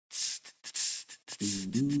Welcome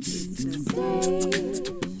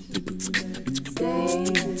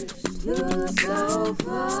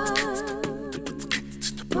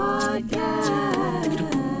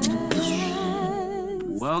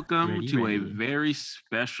to a very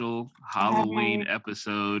special Halloween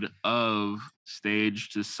episode of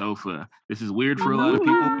Stage to Sofa. This is weird for a lot of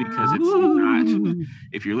people because it's not.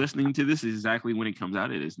 If you're listening to this exactly when it comes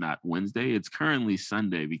out, it is not Wednesday. It's currently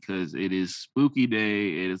Sunday because it is spooky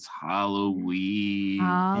day. It is Halloween.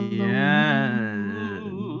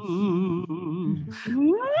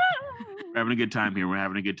 We're having a good time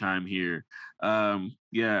here.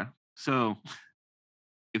 So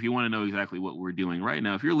if you want to know exactly what we're doing right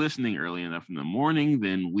now, if you're listening early enough in the morning,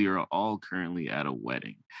 then we are all currently at a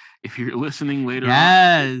wedding. If you're listening later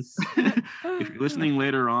on, if you're listening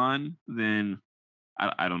later on, then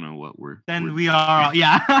I don't know what we're we are.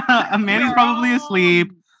 Yeah. Amanda's probably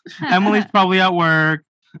asleep. Emily's probably at work.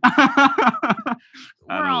 We're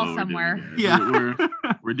all somewhere.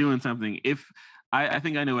 We're doing something. If I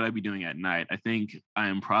think I know what I'd be doing at night. I think I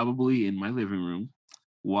am probably in my living room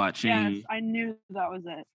watching. Yes, I knew that was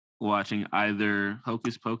it. Watching either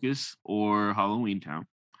Hocus Pocus or Halloween Town.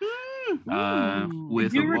 With I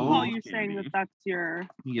do recall you saying that's your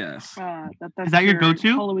yes. That's is that your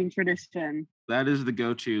go-to Halloween tradition? That is the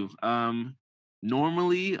go-to.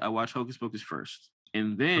 Normally I watch Hocus Pocus first,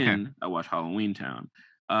 and then I watch Halloween Town.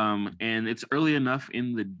 And it's early enough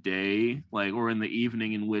in the day, or in the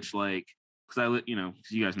evening, in which because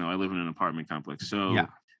because you guys know I live in an apartment complex, so yeah.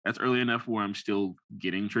 That's early enough where I'm still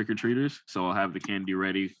getting trick-or-treaters. So I'll have the candy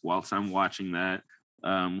ready whilst I'm watching that.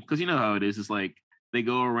 Because you know how it is. It's they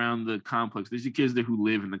go around the complex. There's the kids there who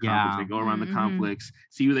live in the complex. They go around the complex,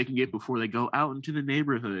 see who they can get before they go out into the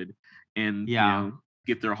neighborhood and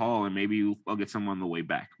get their haul. And maybe I'll get some on the way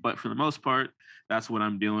back. But for the most part, that's what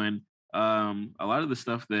I'm doing. A lot of the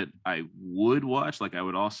stuff that I would watch, I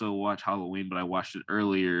would also watch Halloween, but I watched it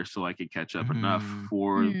earlier so I could catch up enough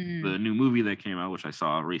for the new movie that came out, which I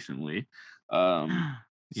saw recently. So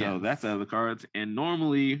that's out of the cards. And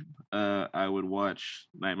normally I would watch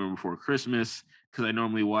Nightmare Before Christmas because I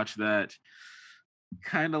normally watch that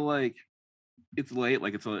kind of it's late,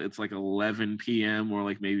 it's 11 p.m. or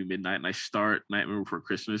maybe midnight, and I start Nightmare Before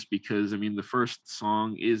Christmas because the first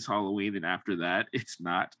song is Halloween, and after that it's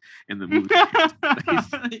not. And the movie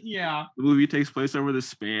the movie takes place over the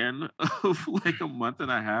span of a month and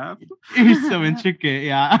a half. It's so intricate,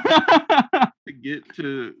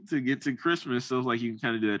 to get to Christmas, so you can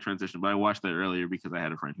kind of do that transition. But I watched that earlier because I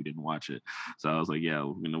had a friend who didn't watch it, so I was we're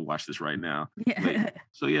gonna watch this right now.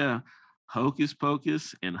 Hocus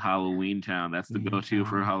Pocus and Halloween Town. That's the go-to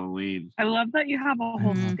for Halloween. I love that you have a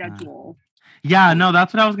whole schedule. Yeah, no,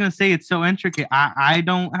 that's what I was going to say. It's so intricate. I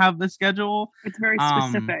don't have the schedule. It's very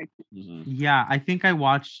specific. Yeah, I think I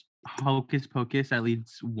watched Hocus Pocus at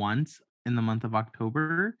least once in the month of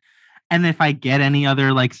October. And if I get any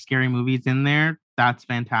other scary movies in there, that's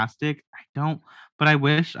fantastic. I don't, but I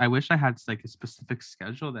wish I had a specific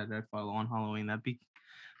schedule that I follow on Halloween. That'd be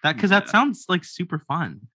that because that sounds super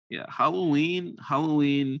fun. Yeah, Halloween,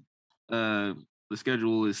 the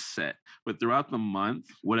schedule is set, but throughout the month,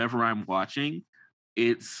 whatever I'm watching,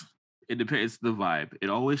 it depends. It's the vibe. It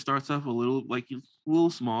always starts off a little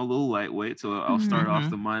small, a little lightweight. So I'll start off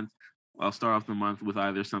the month. I'll start off the month with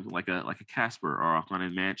either something like a Casper or a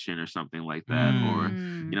Haunted Mansion or something like that, or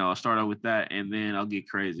I'll start out with that, and then I'll get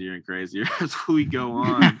crazier and crazier as we go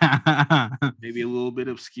on. Maybe a little bit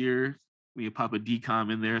obscure. We pop a DCOM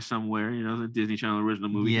in there somewhere, the Disney Channel original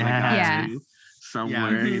movie.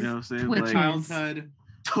 Somewhere, you know what I'm saying? Childhood.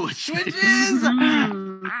 Twitches.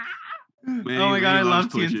 Man, oh my god, I love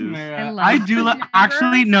Tamara. I do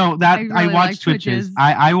actually no that I watch Twitches.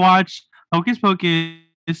 I watch Hocus Pocus.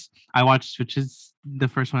 I watch Twitches, the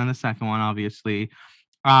first one and the second one, obviously.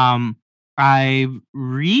 I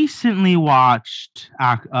recently watched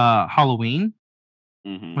Halloween.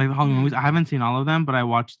 Halloween movies. I haven't seen all of them, but I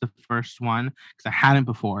watched the first one because I hadn't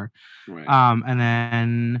before. Right.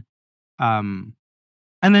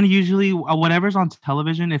 And then usually whatever's on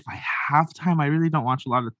television, if I have time, I really don't watch a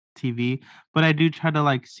lot of TV, but I do try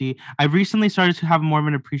to see. I've recently started to have more of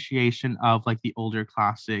an appreciation of the older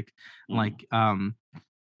classic,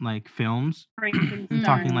 films. I'm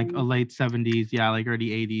talking a late 70s, early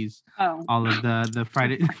 80s. Oh. All of the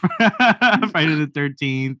Friday Friday the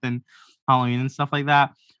 13th and Halloween and stuff like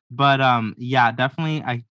that. But definitely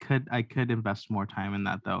I could invest more time in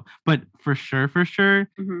that though. But for sure,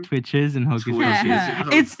 Twitches and Hocus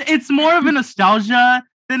Pocus. It's more of a nostalgia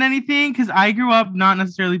than anything because I grew up not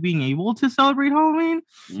necessarily being able to celebrate Halloween.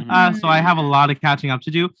 So I have a lot of catching up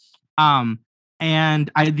to do.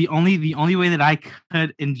 And the only way that I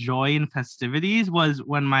could enjoy in festivities was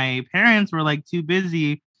when my parents were like too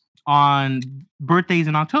busy on birthdays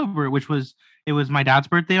in October, it was my dad's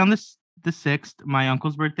birthday on the 6th, my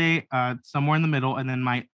uncle's birthday somewhere in the middle, and then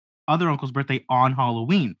my other uncle's birthday on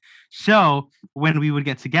Halloween. So when we would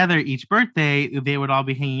get together each birthday, they would all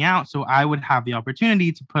be hanging out. So I would have the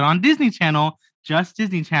opportunity to put on Disney Channel, just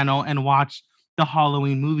Disney Channel, and watch the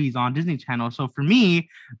Halloween movies on Disney Channel. So for me,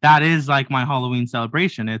 that is like my Halloween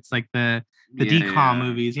celebration. It's like the DCOM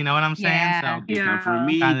movies, you know what I'm saying? So for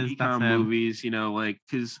me, DCOM movies, you know, like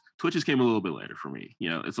because Twitches came a little bit later for me. You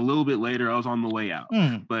know, it's a little bit later. I was on the way out,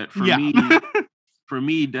 but for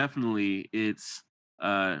me, definitely, it's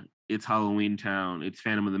Halloween Town. It's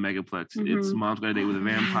Phantom of the Megaplex. It's Mom's Got a Date with a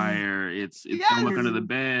Vampire. It's Don't Look Under the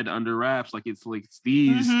Bed, Under Wraps. Like it's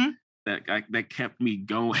these. That kept me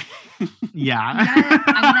going.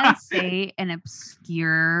 I'm gonna say an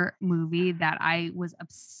obscure movie that I was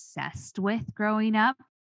obsessed with growing up.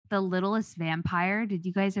 The Littlest Vampire. Did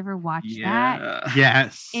you guys ever watch that?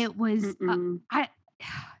 Yes. It was.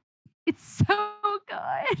 It's so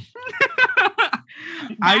good.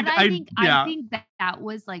 I think that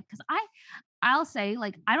was like because I'll say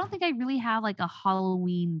like I don't think I really have like a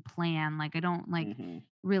Halloween plan. Like I don't like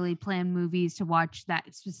really plan movies to watch that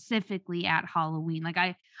specifically at Halloween. Like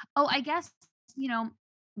I guess you know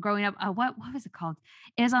growing up what was it called?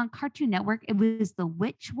 It was on Cartoon Network. It was the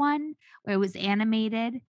witch one where it was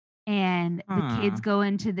animated and the kids go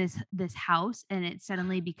into this house and it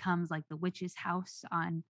suddenly becomes like the witch's house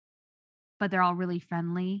but they're all really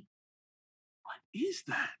friendly. What is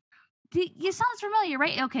that? It sounds familiar,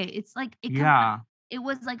 right? Okay, it's like it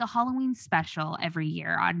was like a Halloween special every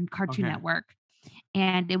year on Cartoon Network,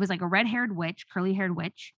 and it was like a red-haired witch, curly-haired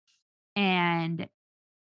witch, and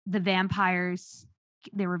the vampires.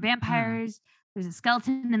 There were vampires. There's a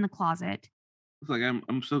skeleton in the closet. It's like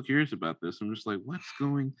I'm so curious about this. I'm just like, what's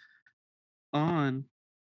going on?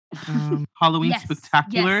 Halloween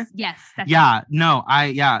Spectacular. Yes. I just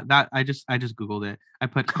googled it. I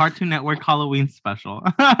put Cartoon Network Halloween special.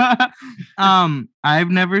 I've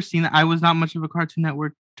never seen it. I was not much of a Cartoon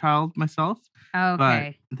Network child myself.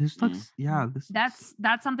 Okay. But this looks that's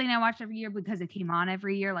something I watch every year because it came on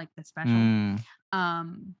every year, like the special.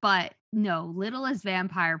 But no, Littlest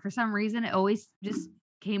Vampire, for some reason it always just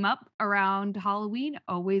came up around Halloween.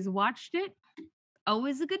 Always watched it.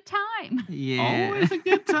 Always a good time. Yeah. Always a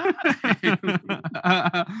good time.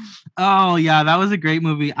 Oh, yeah. That was a great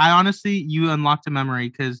movie. You unlocked a memory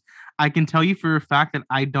because I can tell you for a fact that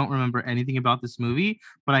I don't remember anything about this movie,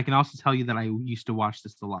 but I can also tell you that I used to watch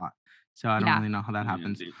this a lot. So I don't really know how that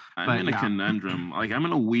happens. Dude, I'm in a conundrum. Like I'm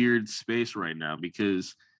in a weird space right now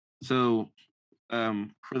because for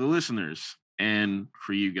the listeners and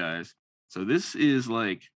for you guys, so this is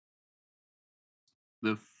like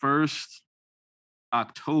the first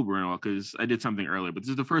October in a while because I did something earlier, but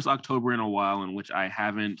this is the first October in a while in which I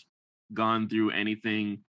haven't gone through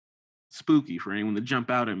anything spooky for anyone to jump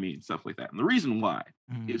out at me and stuff like that. And the reason why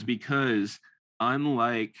is because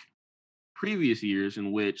unlike previous years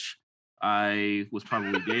in which I was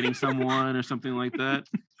probably dating someone or something like that,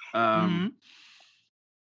 a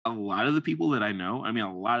lot of the people that I know,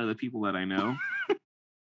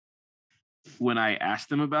 when I ask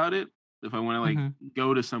them about it, if I want to like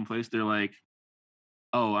go to someplace, they're like,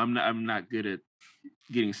 oh, I'm not good at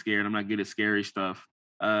getting scared. I'm not good at scary stuff.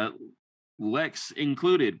 Lex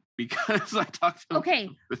included, because I talked to Okay,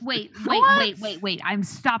 wait. I'm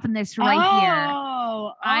stopping this right here.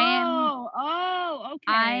 Okay.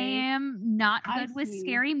 I am not good with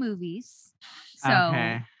scary movies.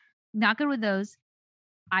 So not good with those.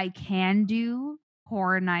 I can do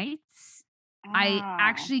horror nights. I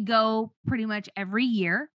actually go pretty much every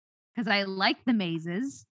year because I like the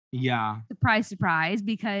mazes. Yeah. Surprise, surprise,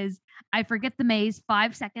 because I forget the maze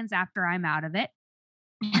 5 seconds after I'm out of it.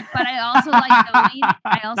 But I also like going.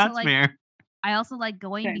 Fair. I also like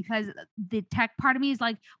going because the tech part of me is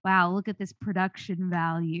like, wow, look at this production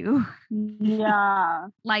value. Yeah.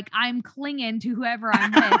 Like I'm clinging to whoever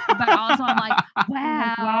I'm with, but also I'm like,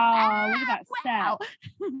 wow, look at that set.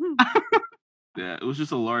 Yeah, it was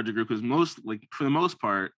just a larger group because for the most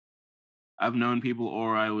part, I've known people,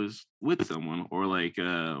 or I was with someone, or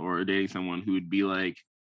or dating someone who would be like,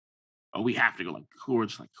 "Oh, we have to go!" Like, who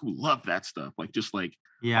love that stuff, like just like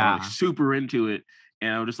super into it.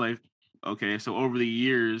 And I was just like, okay. So over the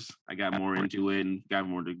years, I got more into it and got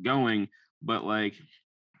more to going. But like,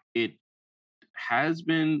 it has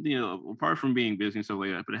been, apart from being busy and stuff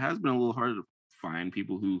like that, but it has been a little hard to find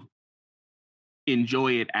people who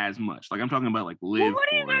enjoy it as much. Like I'm talking about like live. Well,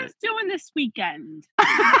 what are you guys doing this weekend?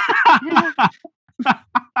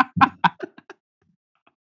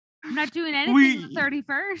 I'm not doing anything on the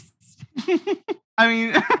 31st. I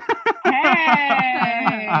mean, hey,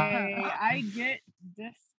 I get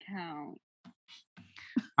discount.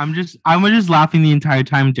 I'm just laughing the entire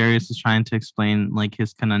time Darius is trying to explain like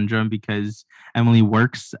his conundrum because Emily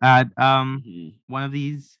works at one of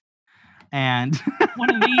these. And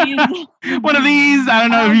one of these, I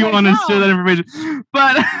don't know if you want to share that information,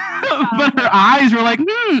 but her eyes were like,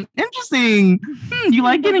 interesting. You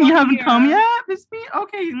like it and you haven't come yet? It's me?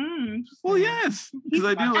 Okay. Well, yes, because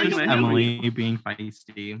I do like Emily being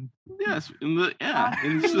feisty. Yes, and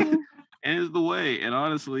it's the way. And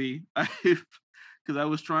honestly, because I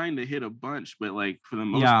was trying to hit a bunch, but like for the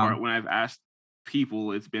most part, when I've asked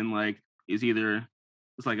people, it's been like it's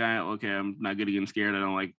like I'm not good at getting scared. I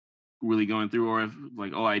don't like really going through, or if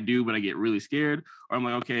like I do, but I get really scared, or I'm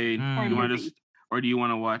like, okay, do you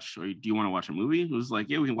want to watch a movie? It was like,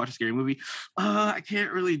 yeah, we can watch a scary movie. I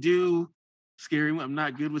can't really do scary. I'm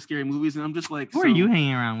not good with scary movies, and I'm just like, who are you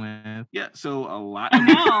hanging around with? Yeah, so a lot.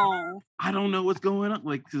 I don't know what's going on,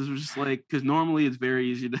 like because normally it's very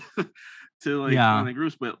easy to find the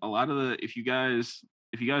groups, but a lot of if you guys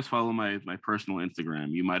follow my personal Instagram,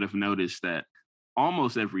 you might have noticed that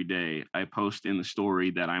almost every day I post in the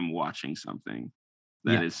story that I'm watching something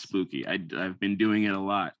that is spooky. I've been doing it a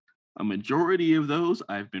lot. A majority of those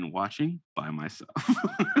I've been watching by myself.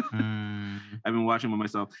 I've been watching by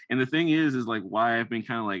myself. And the thing is like why I've been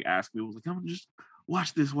kind of like asking people like, come just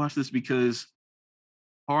watch this, because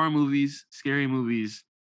horror movies, scary movies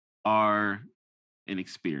are an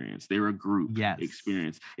experience. They're a group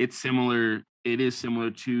experience. It is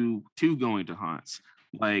similar to going to haunts.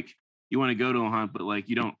 Like you want to go to a haunt, but like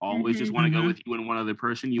you don't always just want to go with you and one other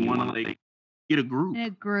person. You want to like get a group. In a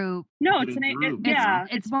group. No, it's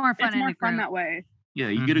it's more fun. It's more fun that way. Yeah,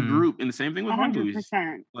 you get a group, and the same thing with horror movies.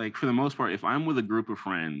 Like for the most part, if I'm with a group of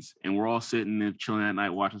friends and we're all sitting and chilling at night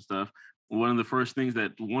watching stuff, one of the first things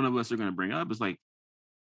that one of us are going to bring up is like,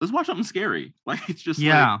 let's watch something scary. Like it's just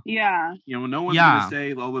no one's gonna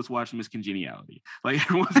say, "Oh, let's watch Miss Congeniality." Like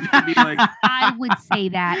everyone's gonna be like, "I would say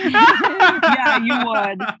that." Yeah, you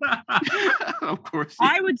would. Of course,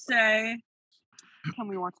 I would say, "Can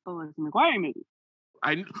we watch the Lizzie McGuire movie?"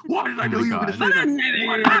 Why did I know you were going to say that?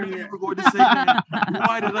 Why did I know you were going to say that?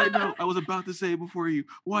 Why did I know? I was about to say it before you.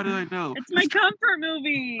 Why did I know? It's my comfort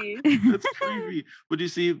movie. That's creepy. But you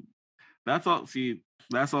see, that's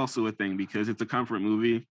also a thing because it's a comfort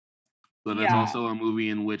movie. But it's also a movie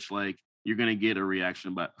in which like you're gonna get a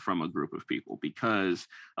reaction from a group of people because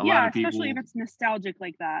a lot of people, especially if it's nostalgic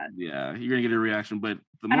like that. Yeah, you're gonna get a reaction. But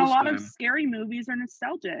a lot of scary movies are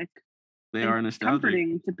nostalgic. They are nostalgic,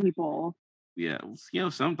 comforting to people. Yeah,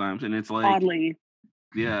 sometimes, and it's like oddly.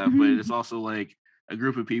 Yeah, but it's also like a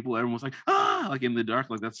group of people. Everyone's like like in the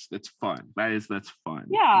dark. Like that's fun. That's fun.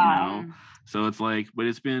 Yeah. You know? So it's like, but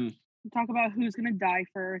it's been talk about who's gonna die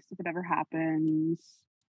first if it ever happens.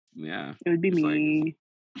 Yeah, it would be me.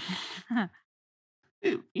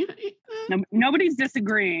 Nobody's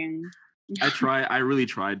disagreeing. I really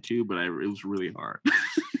tried to, but it was really hard.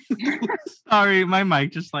 Sorry, my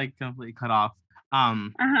mic just like completely cut off.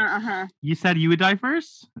 You said you would die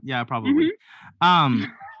first? Yeah, probably. But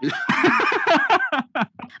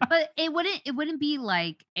it wouldn't be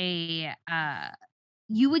like a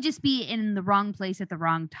you would just be in the wrong place at the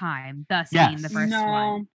wrong time, thus being the first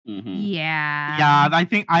one. Mm-hmm. Yeah,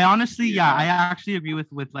 I honestly I actually agree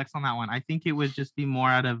with Lex on that one. I think it would just be more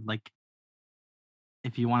out of like,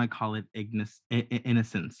 if you want to call it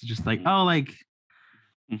innocence, just like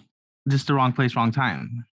just the wrong place, wrong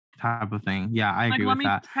time type of thing. Yeah, I agree with that.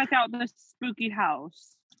 Let me check out this spooky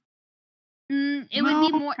house.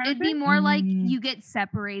 It'd be more like you get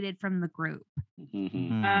separated from the group.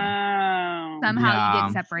 Mm-hmm. Somehow you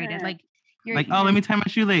get separated. Like let me tie my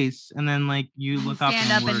shoelace, and then like you look up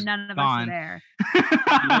and none of gone. us are there.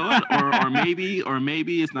 You know what? Or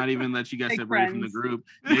maybe it's not even that you got separated from the group.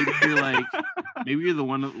 Maybe you're like, maybe you're the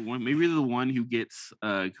one who gets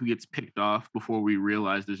picked off before we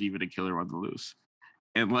realize there's even a killer on the loose.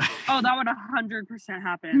 And like, that would 100%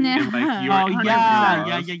 happen. And like,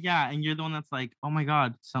 yeah. And you're the one that's like, oh my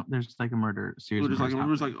god, there's like a murder. Seriously,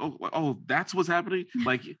 that's what's happening.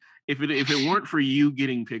 Like, if it weren't for you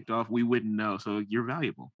getting picked off, we wouldn't know. So you're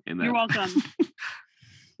valuable. You're welcome.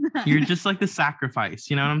 You're just like the sacrifice.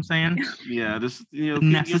 You know what I'm saying? Yeah, just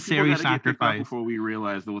necessary sacrifice before we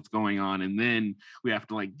realize what's going on, and then we have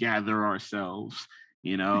to like gather ourselves.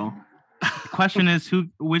 You know. The question is,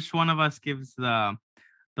 which one of us gives the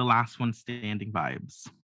last one standing vibes?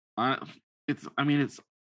 It's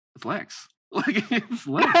Lex. Like it's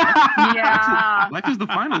Lex. Yeah. Lex is the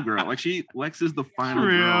final girl. Like Lex is the final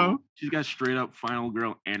girl. She's got straight up final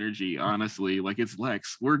girl energy. Honestly, like it's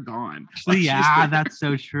Lex. We're gone. Like, yeah, that's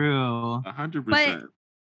so true. 100%. But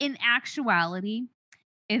in actuality,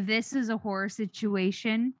 if this is a horror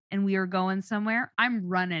situation and we are going somewhere, I'm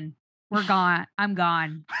running. We're gone. I'm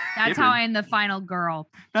gone. That's how I am the final girl.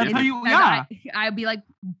 That's how you. Yeah. I'd be like,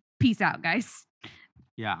 peace out, guys.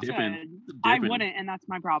 Yeah. I wouldn't, and that's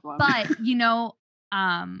my problem. But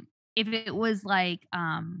if it was like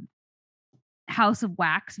House of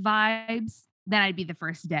Wax vibes, then I'd be the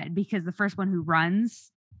first dead because the first one who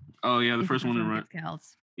runs. Oh yeah, the first one who runs.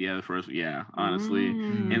 Yeah, the first. Yeah, honestly,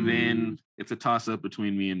 and then it's a toss up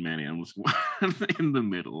between me and Manny. I'm just in the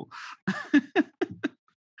middle.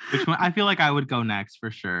 Which one? I feel like I would go next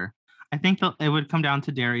for sure. I think it would come down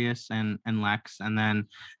to Darius and Lex, and then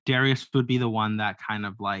Darius would be the one that kind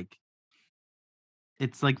of like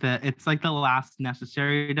it's like the last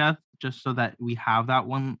necessary death, just so that we have that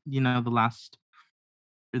one,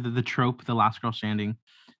 the trope, the last girl standing.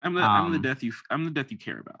 I'm the death you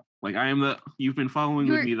care about. Like you've been following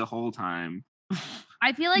with me the whole time.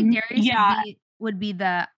 I feel like Darius would be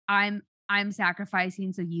the I'm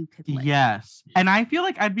sacrificing so you could live. Yes, and I feel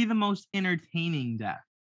like I'd be the most entertaining death.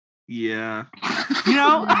 Yeah.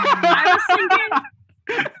 I was thinking.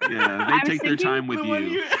 Yeah, they take their time with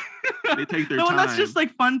you. They take their time. That's just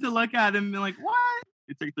like fun to look at and be like, what?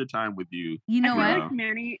 They take their time with you. You know what? Like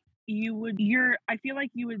Manny, I feel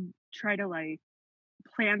like you would try to like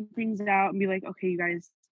plan things out and be like, okay, you guys,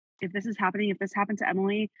 if this is happening, if this happened to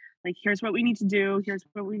Emily, like here's what we need to do, here's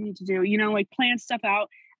what we need to do, like plan stuff out,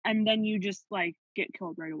 and then you just like get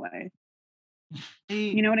killed right away.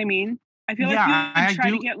 You know what I mean? I feel like you would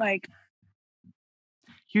try to get like.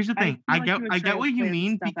 Here's the thing. I get what you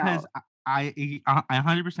mean because I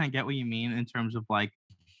 100% get what you mean in terms of like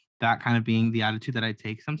that kind of being the attitude that I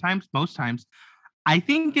take sometimes. Most times, I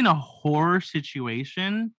think in a horror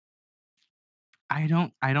situation, I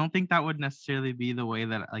don't think that would necessarily be the way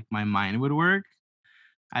that like my mind would work.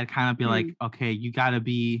 I'd kind of be like, okay, you gotta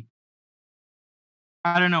be.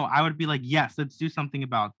 I don't know. I would be like, yes, let's do something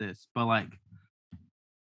about this, but like.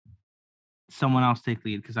 Someone else take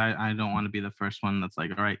lead because I don't want to be the first one that's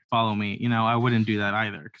like, all right, follow me. I wouldn't do that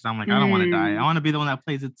either because I'm like, I don't want to die. I want to be the one that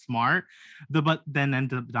plays it smart, but then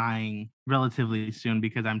end up dying relatively soon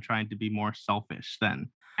because I'm trying to be more selfish than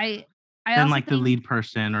like the lead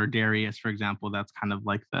person or Darius, for example. That's kind of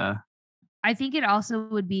like I think it also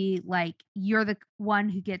would be like you're the one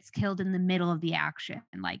who gets killed in the middle of the action.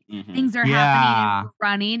 Like things are happening and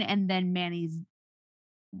running, and then Manny's.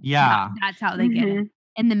 Yeah, that's how they get it.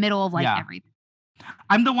 In the middle of like everything.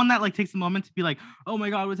 I'm the one that like takes a moment to be like, oh my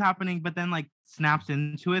god, what's happening? But then like snaps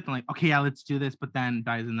into it and like, okay, yeah, let's do this. But then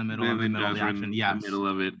dies in the middle of the action. Yes. The middle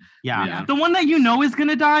of it. Yeah. The one that is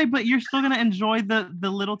gonna die, but you're still gonna enjoy the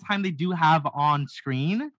little time they do have on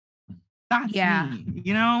screen. That's me,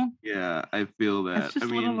 Yeah, I feel that.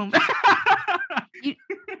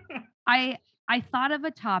 I thought of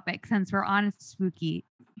a topic since we're on spooky.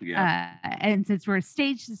 Yeah. And since we're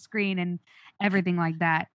stage to screen and everything like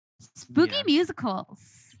that. Spooky musicals.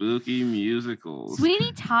 Spooky musicals.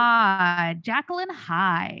 Sweeney Todd, Jekyll and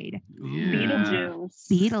Hyde. Yeah.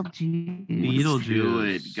 Beetlejuice.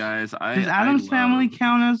 Good, guys. Does Addams Family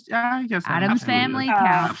count as? I guess Addams Family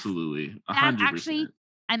counts. Absolutely. 100%. Actually,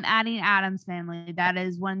 I'm adding Addams Family. That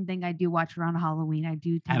is one thing I do watch around Halloween. I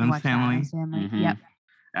do tend to watch Addams Family. Mm-hmm. Yep.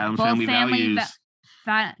 Addams Family Values.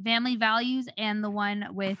 Family Values and the one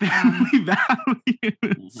with Family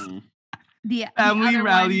Values. The Family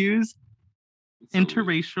Values.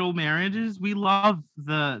 Interracial marriages. We love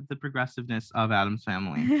the progressiveness of Addams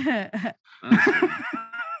Family.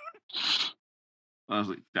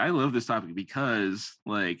 I love this topic because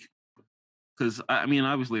I mean,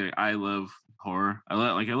 obviously I love horror. I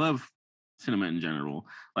love cinema in general.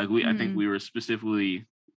 Like I think we were specifically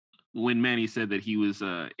when Manny said that he was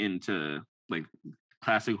into like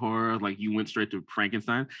classic horror, like you went straight to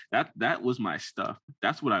Frankenstein. That was my stuff.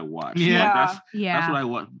 That's what I watched. That's what I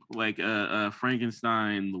watched. Like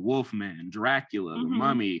Frankenstein, the Wolfman, Dracula, the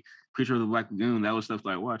Mummy, Creature of the Black Lagoon. That was stuff that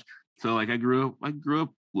I watched. So like I grew up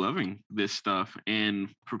loving this stuff. And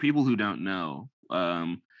for people who don't know,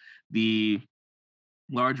 the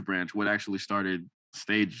Large Branch, what actually started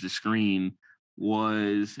Stage to Screen,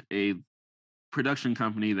 was a production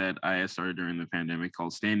company that I had started during the pandemic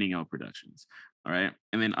called Standing Out Productions. All right.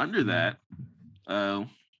 And then under that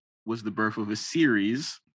was the birth of a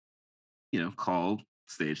series, called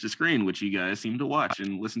Stage to Screen, which you guys seem to watch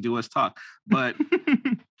and listen to us talk. But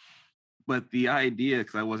but the idea,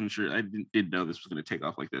 because I wasn't sure, I didn't know this was going to take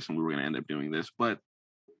off like this and we were going to end up doing this. But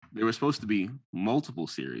there was supposed to be multiple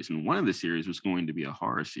series, and one of the series was going to be a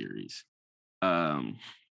horror series.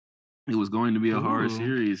 It was going to be a horror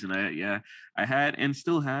series, and I had and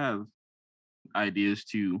still have ideas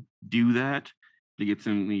to do that, to get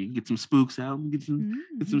some spooks out and get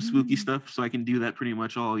some spooky stuff, so I can do that pretty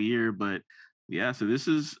much all year. But yeah, so this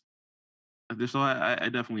is this. So I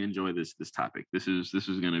definitely enjoy this topic. This is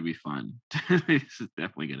gonna be fun. This is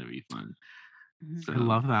definitely gonna be fun. So, I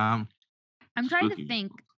love that. I'm trying to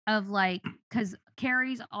think of like, because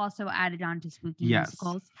Carrie's also added on to spooky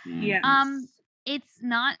musicals. Yes. It's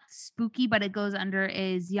not spooky, but it goes under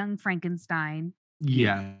is Young Frankenstein.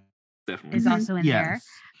 Yeah, definitely is also in there.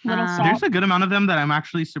 There's a good amount of them that I'm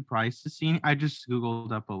actually surprised to see. I just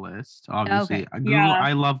Googled up a list. Obviously, Google.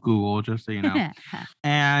 I love Google, just so you know.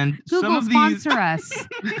 And Google some of sponsor these, us.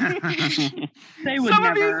 They would some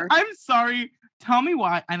never. of these, I'm sorry. Tell me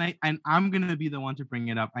why, and I'm gonna be the one to bring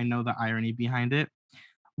it up. I know the irony behind it.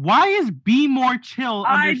 Why is Be More Chill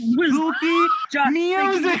under spooky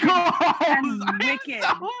musicals? I'm so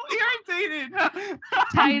irritated.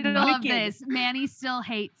 Title of this: Manny still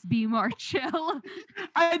hates Be More Chill.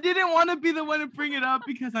 I didn't want to be the one to bring it up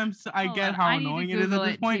because I get how annoying it is at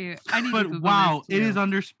this point. But wow, it is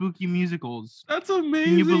under spooky musicals. That's amazing.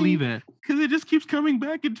 Can you believe it? Because it just keeps coming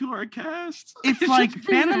back into our cast. It's like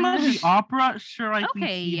Phantom of the Opera. Sure, I can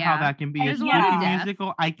see how that can be a spooky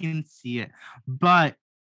musical. I can see it, but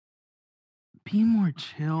Be More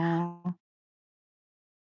Chill.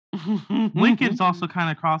 Wicked's also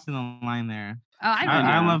kind of crossing the line there.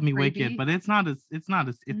 I love me creepy. Wicked, but it's not as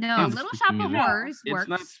no. Little Shop of Horrors works. It's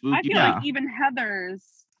not spooky. I feel like even Heathers.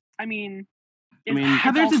 I mean,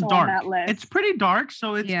 Heathers is dark. It's pretty dark,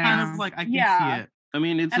 so it's kind of like I can see it. I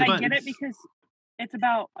mean, I get it because it's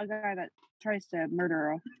about a guy that tries to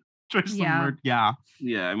murder. Yeah.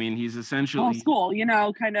 I mean, he's essentially school,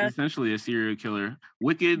 kind of essentially a serial killer.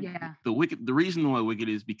 Wicked. The reason why Wicked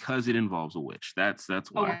is because it involves a witch. That's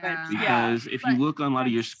why. Because if you look on a lot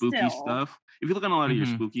of your spooky stuff, if you look on a lot of your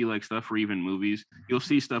spooky like stuff or even movies, you'll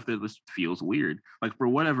see stuff that just feels weird. Like for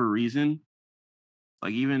whatever reason,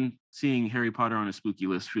 like even seeing Harry Potter on a spooky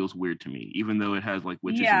list feels weird to me, even though it has like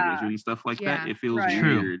witches and wizards and stuff like that. It feels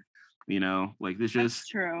weird. Like this just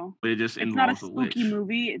true. But it just it's not a spooky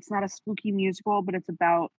movie. It's not a spooky musical, but it's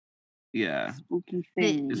about spooky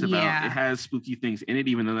things. It's about it has spooky things in it,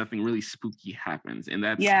 even though nothing really spooky happens. And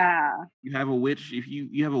that's you have a witch. If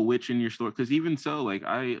you have a witch in your store, because even so, like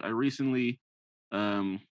I recently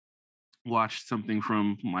watched something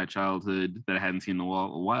from my childhood that I hadn't seen in a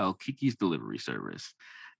while, Kiki's Delivery Service.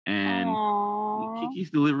 And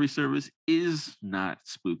Kiki's Delivery Service is not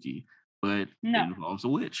spooky, but it involves a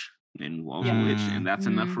witch. And that's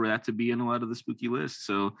enough for that to be in a lot of the spooky lists.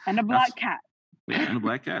 So and a black cat. Yeah, and a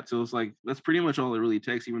black cat. So it's like that's pretty much all it really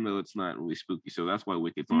takes, even though it's not really spooky. So that's why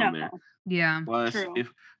Wicked's on there. Yeah.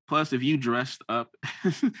 Plus if you dressed up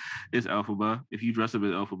as Elphaba, if you dress up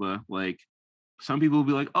as Elphaba, like some people will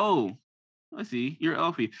be like, oh, I see, you're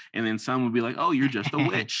Elfie. And then some would be like, oh, you're just a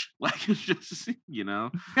witch. Like it's just, So,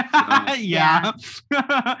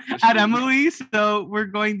 at Emily, so we're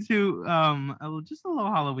going to just a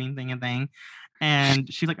little Halloween thing.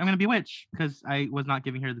 And she's like, I'm gonna be a witch because I was not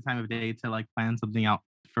giving her the time of day to like plan something out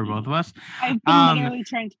for both of us. I've been literally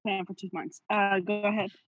trying to plan for 2 months. Go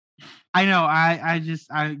ahead. I know. I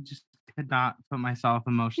just could not put myself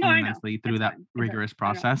emotionally and mentally through that rigorous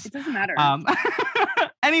process. It doesn't matter.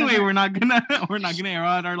 Anyway, we're not gonna air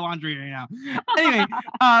out our laundry right now. Anyway,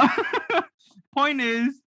 point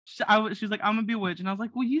is, she's like, I'm gonna be a witch, and I was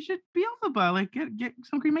like, well, you should be Elphaba, like get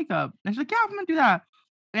some green makeup. And she's like, yeah, I'm gonna do that.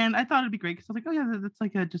 And I thought it'd be great because I was like, oh yeah, that's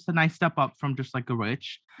like just a nice step up from just like a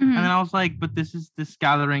witch. And then I was like, but this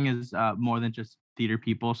gathering is more than just theater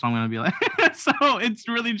people, so I'm gonna be like, so it's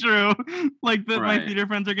really true. Like my theater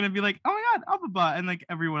friends are gonna be like, oh my god, Elphaba, and like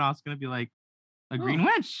everyone else is gonna be like, a green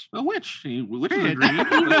witch. A witch. Which is a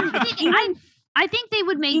green. I think they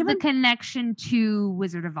would make the connection to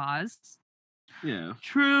Wizard of Oz. Yeah.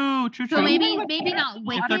 True. So maybe not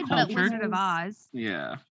Wicked, but Wizard of Oz.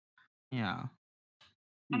 Yeah. I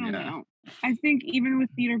don't know. I think even with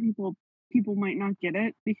theater people might not get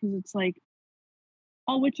it because it's like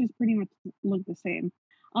all witches pretty much look the same.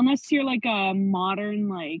 Unless you're like a modern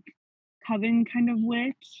like Coven kind of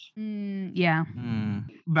witch.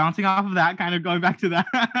 Bouncing off of that, kind of going back to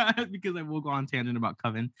that because I will go on tangent about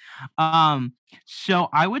Coven. So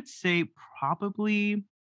I would say probably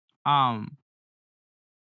I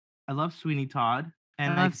love Sweeney Todd,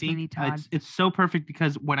 And I think it's so perfect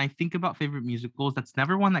because when I think about favorite musicals, that's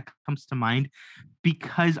never one that comes to mind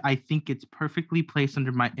because I think it's perfectly placed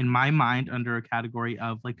in my mind under a category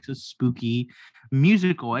of like a spooky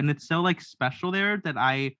musical. And it's so like special there that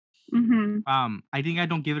I think I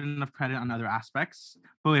don't give it enough credit on other aspects.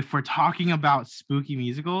 But if we're talking about spooky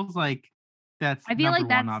musicals, like that's I feel number like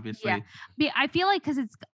that's, one, obviously. Yeah. I feel like because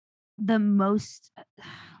it's the most,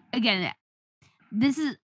 again,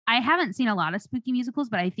 I haven't seen a lot of spooky musicals,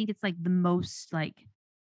 but I think it's like the most like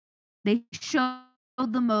they show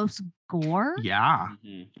the most gore. Yeah.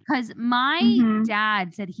 Because my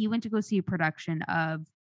dad said he went to go see a production of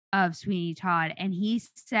Sweeney Todd, and he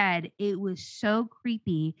said it was so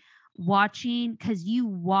creepy watching because you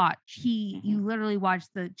literally watched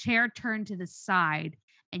the chair turn to the side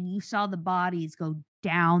and you saw the bodies go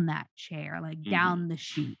down that chair, like down the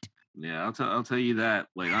chute. Yeah, I'll tell you that.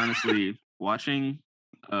 Like honestly, watching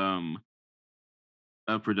a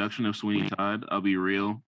production of Sweeney Todd, I'll be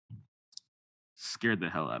real, scared the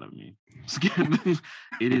hell out of me.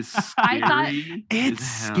 It is scary. It's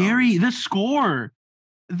scary. The score.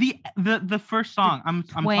 The first song, I'm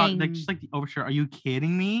talking like just like the overture. Are you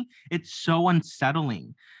kidding me? It's so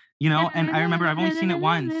unsettling, you know. And I remember I've only seen it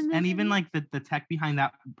once, and even like the tech behind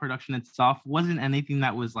that production itself wasn't anything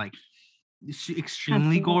that was like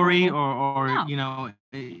extremely gory or no. You know,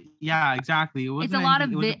 yeah, exactly. It's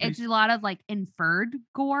a lot of like inferred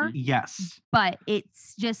gore. Yes, but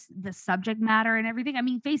it's just the subject matter and everything. I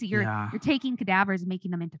mean, face it, you're taking cadavers and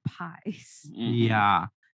making them into pies.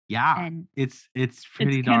 Yeah, and it's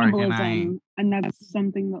pretty dark, and that's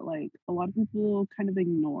something that like a lot of people kind of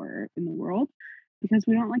ignore in the world because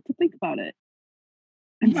we don't like to think about it.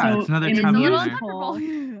 And so it's another it's a little uncomfortable.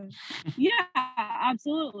 Yeah,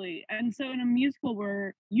 absolutely. And so in a musical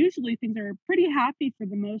where usually things are pretty happy for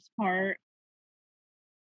the most part,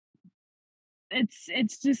 it's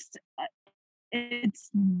just it's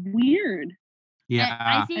weird. Yeah,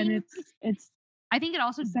 I think, and it's I think it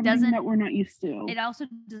also doesn't that we're not used to. It also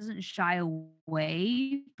doesn't shy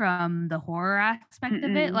away from the horror aspect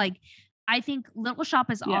of it. Like I think Little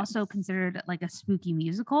Shop is also considered like a spooky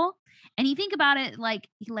musical. And you think about it, like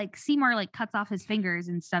Seymour like cuts off his fingers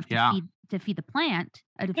and stuff to feed the plant.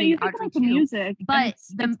 To feed Audrey the music, but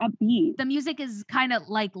it's upbeat. The music is kind of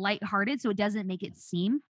like lighthearted, so it doesn't make it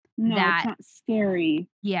seem it's not scary.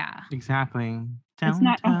 Yeah, exactly. It's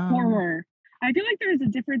not a horror. I feel like there's a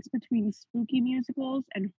difference between spooky musicals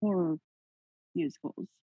and horror musicals.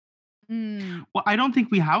 Well, I don't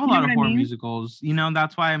think we have a lot of horror musicals. You know,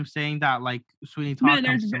 that's why I'm saying that like Sweeney Todd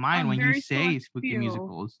comes to mind when you say spooky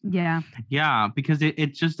musicals. Yeah, because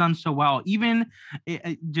it's just done so well. Even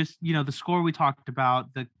it just, you know, the score we talked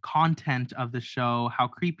about, the content of the show, how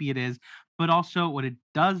creepy it is, but also what it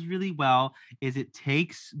does really well is it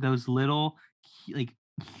takes those little like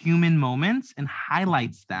human moments and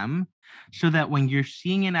highlights them so that when you're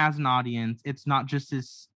seeing it as an audience, it's not just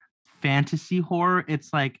this fantasy horror.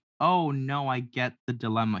 It's like, oh no, I get the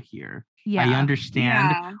dilemma here. I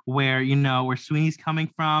understand where Sweeney's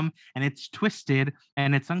coming from, and it's twisted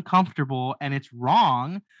and it's uncomfortable and it's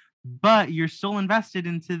wrong, but you're still invested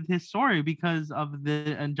into his story because of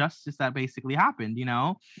the injustice that basically happened, you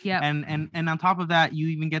know? Yeah. And on top of that, you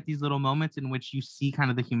even get these little moments in which you see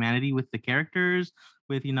kind of the humanity with the characters,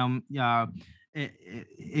 with,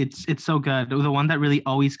 it's so good. The one that really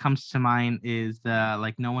always comes to mind is the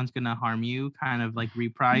like no one's gonna harm you kind of like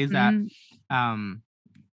reprise that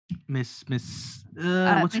what's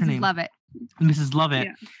her name? Mrs. Lovett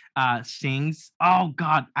sings. Oh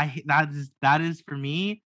God, that is for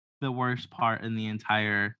me the worst part in the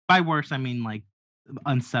entire. By worst, I mean like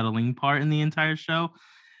unsettling part in the entire show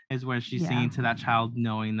is where she's singing to that child,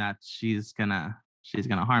 knowing that she's gonna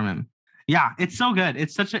harm him. Yeah, it's so good.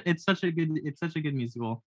 It's such a good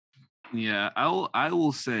musical. Yeah, I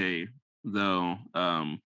will say though,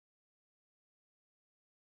 I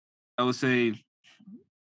would say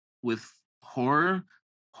with horror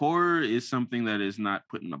is something that is not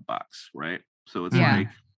put in a box, right? So it's like,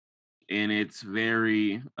 and it's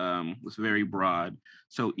very broad.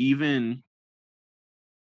 So even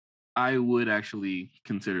I would actually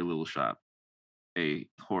consider Little Shop a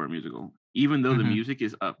horror musical, even though the music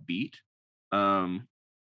is upbeat.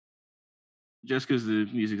 Just because the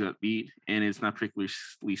music's upbeat and it's not particularly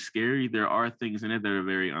scary, there are things in it that are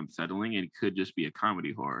very unsettling and could just be a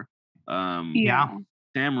comedy horror. Sam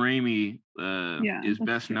Raimi is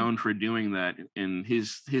best known for doing that, in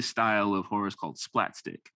his style of horror is called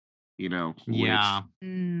splatstick, which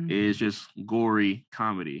is just gory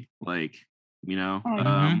comedy, like, or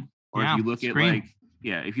if you look at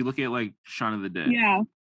if you look at like Shaun of the Dead,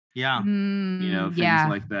 Yeah. Things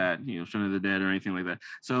like that, Shaun of the Dead or anything like that.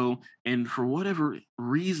 So, and for whatever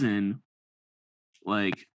reason,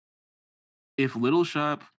 like if Little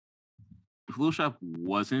Shop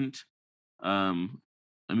wasn't a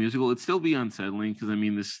musical, it'd still be unsettling because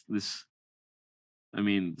this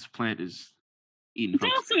plant is eating it's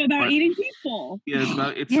folks. Also about eating people. Yeah,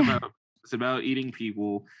 it's about eating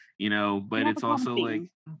people, but it's also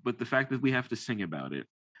like, but the fact that we have to sing about it,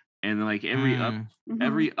 and like every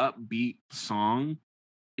upbeat song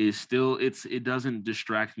is still, it doesn't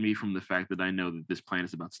distract me from the fact that I know that this plant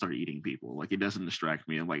is about to start eating people. Like it doesn't distract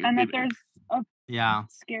me. I'm like, and that there's a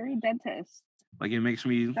scary dentist. Like it makes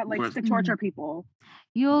me that likes to torture people.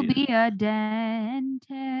 You'll be a dentist.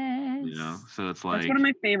 So it's like, that's one of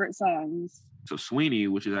my favorite songs. So Sweeney,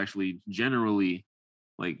 which is actually generally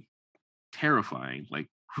like terrifying, like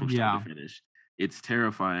from start to finish, it's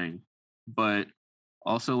terrifying, but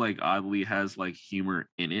also like oddly has like humor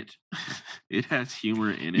in it. It has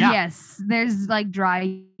humor in it. Yes, there's like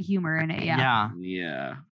dry humor in it. Yeah.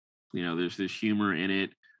 There's humor in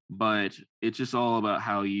it, but it's just all about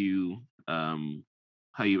how you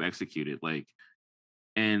execute it. Like,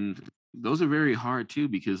 and those are very hard too,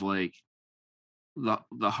 because like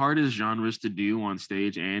the hardest genres to do on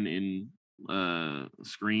stage and in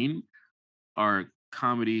screen are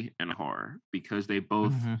comedy and horror, because they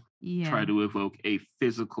both try to evoke a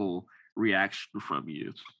physical reaction from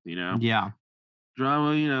you.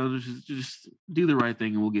 Drama, just do the right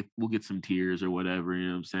thing and we'll get some tears or whatever, you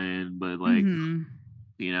know what I'm saying? But like in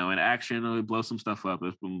action, blow some stuff up,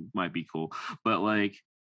 it might be cool, but like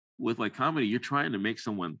with like comedy, you're trying to make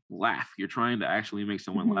someone laugh, you're trying to actually make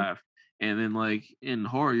someone laugh. And then like in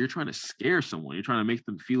horror, you're trying to scare someone, you're trying to make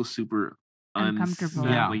them feel super uncomfortable,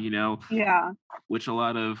 which a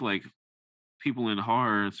lot of like people in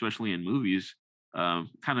horror, especially in movies, kind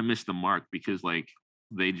of miss the mark, because like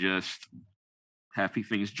they just have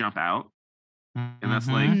things jump out, and that's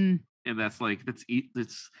like that's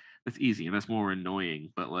easy, and that's more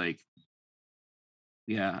annoying. But like,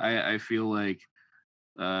 I feel like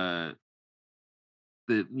the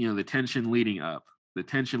tension leading up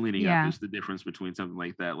is the difference between something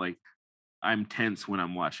like that. Like I'm tense when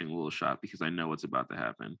I'm watching Little Shop because I know what's about to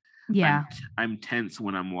happen. I'm tense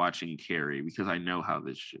when I'm watching Carrie because I know how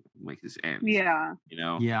this ends.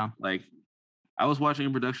 Like I was watching a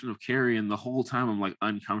production of Carrie, and the whole time I'm like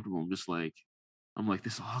uncomfortable. I'm like,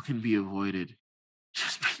 this all can be avoided.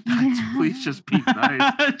 Just be nice, please. Just be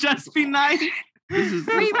nice. Just be nice.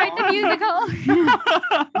 Rewrite the musical.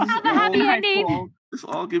 Have a happy ending. This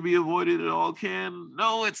all can be avoided. It all can.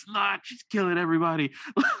 No, it's not. Just killing everybody.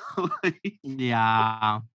 You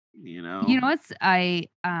know what's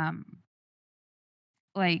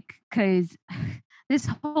like, because this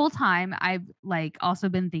whole time I've like also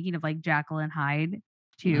been thinking of like Jekyll and Hyde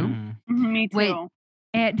too. Me too.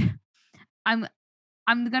 And I'm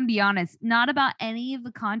gonna be honest, not about any of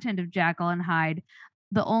the content of Jekyll and Hyde.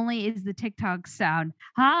 The only is the TikTok sound.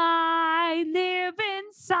 I live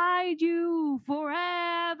inside you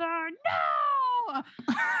forever. No.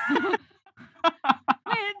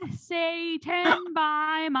 With Satan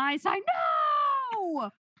by my side.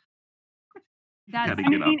 No.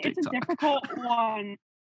 It's a difficult one.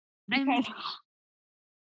 Because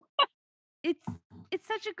it's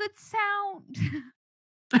such a good sound.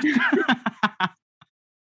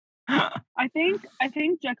 I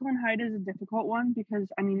think Jekyll and Hyde is a difficult one because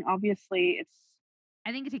obviously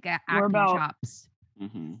I think it takes acting chops.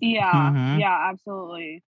 Yeah,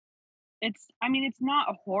 absolutely. It's not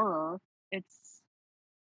a horror. It's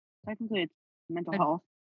technically it's mental health.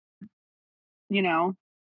 I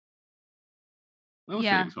would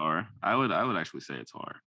say it's horror. I would actually say it's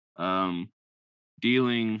horror.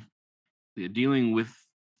 Dealing with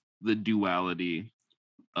the duality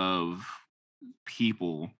of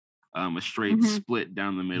people, a straight split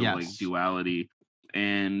down the middle, like duality,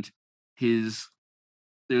 and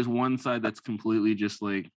there's one side that's completely just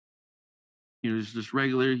like, it's just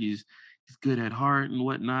regular, he's good at heart and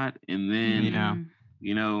whatnot, and then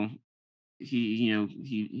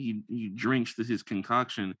he drinks his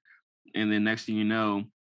concoction, and then next thing you know,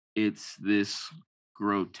 it's this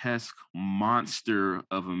grotesque monster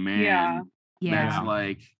of a man that's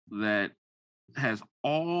like that has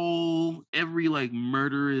every like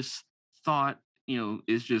murderous thought,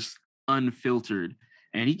 is just unfiltered,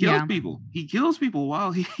 and he kills people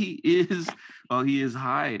while he is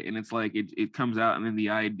Hyde, and it's like it comes out. And then the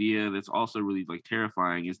idea that's also really like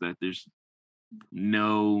terrifying is that there's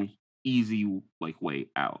no easy like way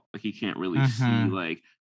out. Like he can't really see, like,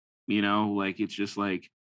 like it's just like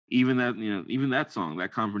even that song,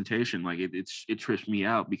 that confrontation, like it trips me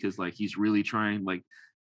out because like he's really trying, like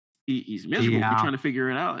he's miserable. You're trying to figure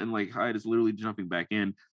it out, and like Hyde is literally jumping back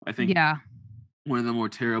in. I think one of the more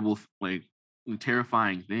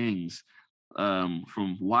terrifying things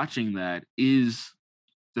from watching that is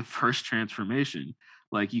the first transformation.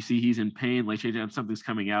 Like you see he's in pain, like something's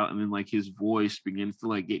coming out, and then like his voice begins to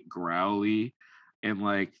like get growly, and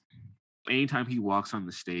like anytime he walks on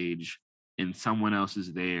the stage and someone else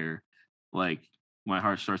is there, like my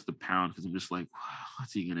heart starts to pound because I'm just like,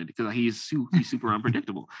 what's he gonna do? Because he's super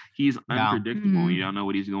unpredictable. He's unpredictable. You don't know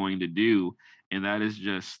what he's going to do, and that is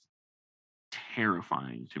just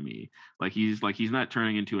terrifying to me. Like he's not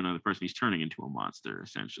turning into another person. He's turning into a monster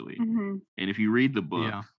essentially. And if you read the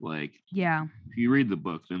book, if you read the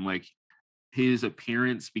book, then like his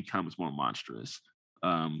appearance becomes more monstrous.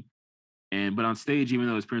 But on stage, even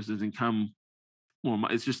though his appearance doesn't come more,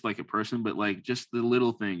 it's just like a person. But like just the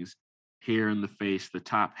little things, hair in the face, the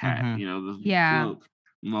top hat, you know, the cloak,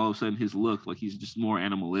 and all of a sudden his look, like he's just more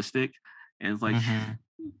animalistic, and it's like,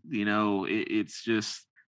 you know, it's just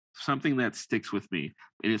something that sticks with me,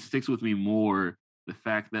 and it sticks with me more the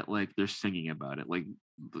fact that like they're singing about it. Like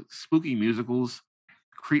the spooky musicals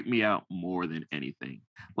creep me out more than anything.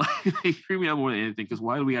 Like they creep me out more than anything because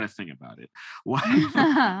why do we gotta sing about it? Why?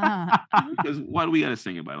 Because why do we gotta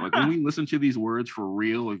sing about it? Like when we listen to these words for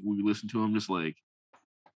real, like we listen to them just like,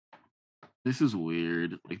 this is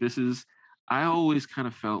weird. Like this is, I always kind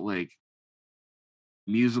of felt like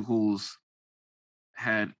musicals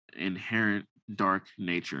had inherent dark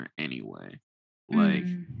nature anyway. Like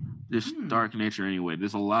just dark nature anyway.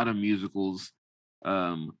 There's a lot of musicals,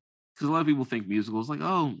 because a lot of people think musicals like,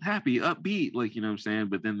 oh, happy, upbeat, like, you know what I'm saying?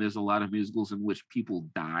 But then there's a lot of musicals in which people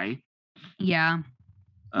die. Yeah.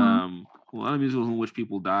 A lot of musicals in which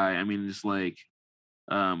people die. I mean, just like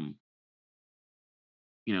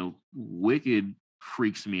you know, Wicked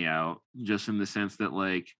freaks me out just in the sense that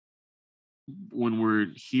like when we're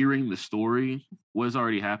hearing the story, what's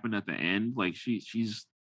already happened at the end, like she's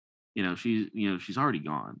already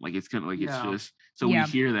gone. Like it's kind of like it's just so we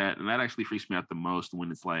hear that, and that actually freaks me out the most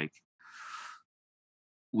when it's like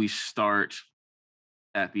we start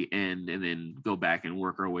at the end and then go back and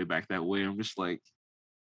work our way back that way. I'm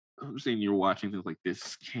saying you're watching things like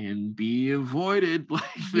this can be avoided. Like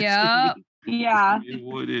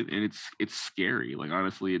avoided, and it's scary. Like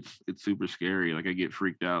honestly, it's super scary. Like I get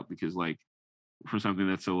freaked out because like for something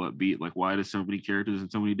that's so upbeat, like why does so many characters in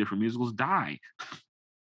so many different musicals die?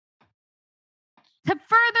 To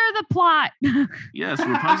further the plot. Yes,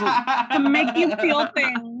 Rapunzel to make you feel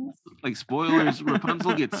things. Like spoilers,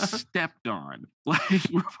 Rapunzel gets stepped on. Like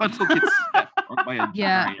Rapunzel gets stepped on by a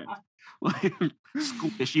giant. Like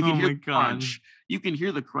squish. You can hear the crunch. You can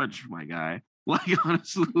hear the crunch, my guy. Like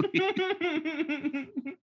honestly,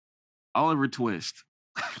 Oliver Twist.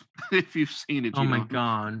 If you've seen it, you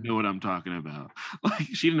know what I'm talking about. Like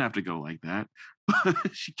she didn't have to go like that,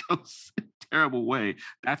 but she goes a terrible way.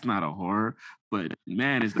 That's not a horror, but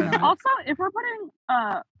man, is that also if we're putting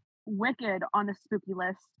Wicked on the spooky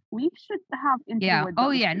list, we should have Into the Woods.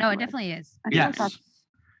 Oh yeah, no, it definitely is. Yes.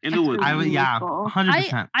 In the Woods.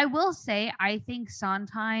 100%. I will say I think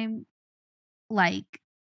Sondheim like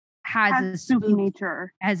has a spooky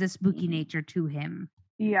nature. Has a spooky nature to him.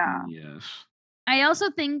 Yeah. Yes. I also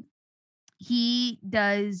think he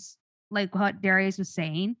does, like what Darius was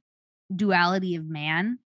saying, duality of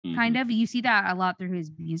man, kind of. You see that a lot through his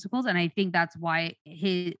musicals, and I think that's why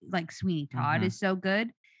his like Sweeney Todd is so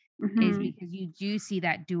good, is because you do see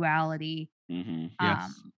that duality.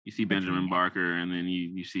 Yes. You see Benjamin Barker, and then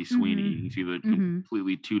you see Sweeney. You see the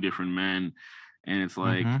completely two different men, and it's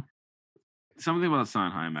like something about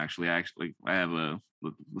Sondheim. Actually, I have a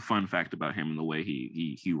fun fact about him and the way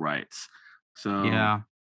he writes. So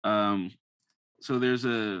so there's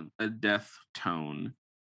a death tone,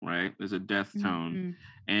 right? There's a death tone,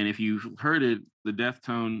 and if you've heard it, the death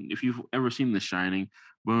tone, if you've ever seen The Shining,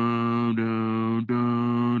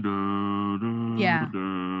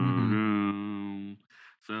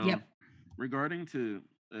 so regarding to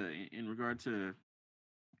in regard to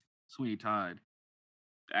Sweeney Todd,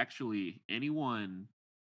 actually anyone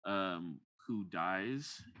who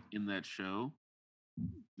dies in that show,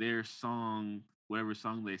 their song, whatever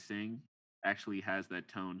song they sing, actually has that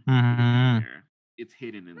tone in there. It's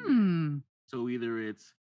hidden in there. So either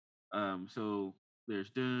it's so there's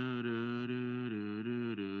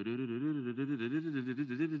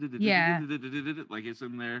like it's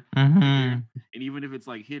in there, and even if it's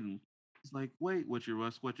like hidden, it's like, wait, what's your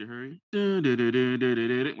rush, what's your hurry,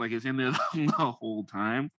 like it's in there the whole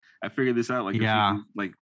time. I figured this out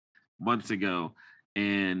like months ago,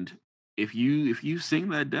 and if you sing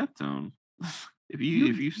that death tone, If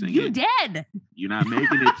you sing you it, dead. You're not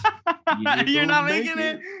making it. You're not making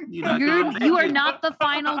it. You are not the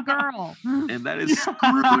final girl. And that is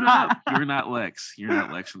screwed up. You're not Lex. You're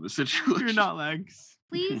not Lex in the situation. You're not Lex.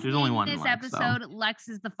 Please, there's only one this Lex, episode. Though. Lex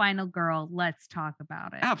is the final girl. Let's talk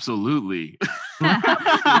about it. Absolutely.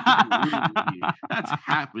 Absolutely. That's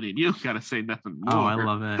happening. You don't gotta say nothing more. Oh, I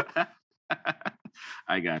love it.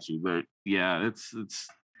 I got you, but yeah, it's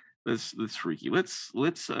freaky. Let's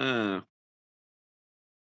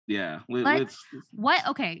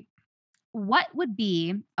what would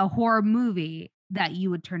be a horror movie that you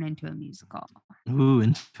would turn into a musical? Ooh,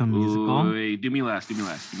 into a musical. Wait, do me last.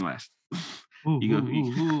 Ooh, you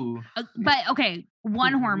go. But okay,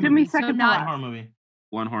 one horror movie. Give me second. Not one horror movie.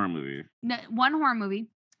 One horror movie. No, one horror movie.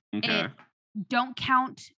 Okay. Don't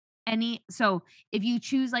count any. So if you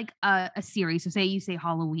choose like a series, so say you say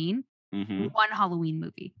Halloween, one Halloween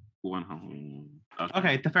movie. One Halloween.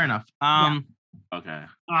 Okay, fair enough. Okay.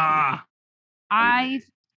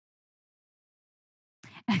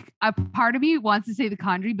 A part of me wants to say The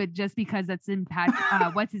Conjuring, but just because that's in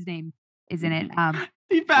what's his name is in it.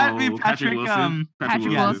 Patrick Wilson.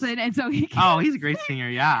 Patrick Wilson, and so he's a great singer,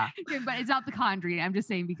 yeah. But it's not The Conjuring. I'm just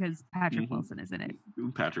saying because Patrick Wilson is in it.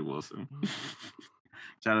 Patrick Wilson.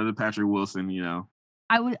 Shout out to Patrick Wilson. You know.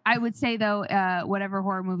 I would say though, whatever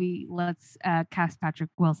horror movie, let's cast Patrick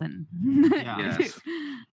Wilson. Yes.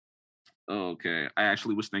 Okay, I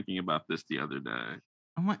actually was thinking about this the other day.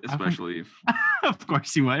 Especially, of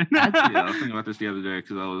course you would. Yeah, I was thinking about this the other day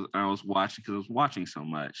because I was watching so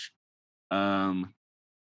much.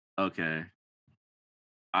 Okay,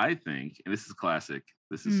 I think, and this is classic.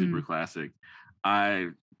 This is super classic. I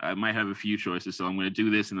might have a few choices, so I'm going to do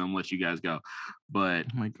this and then I'm let you guys go. But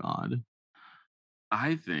oh my god,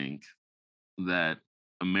 I think that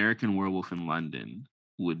American Werewolf in London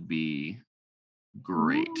would be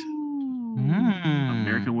great.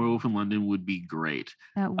 American Werewolf in London would be great.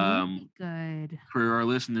 That would be good. For our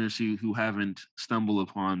listeners who haven't stumbled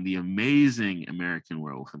upon the amazing American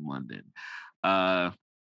Werewolf in London,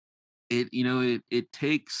 it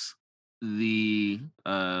takes the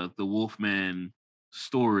Wolfman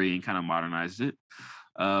story and kind of modernizes it.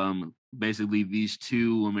 Basically, these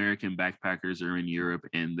two American backpackers are in Europe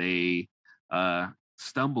and they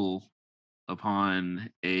stumble upon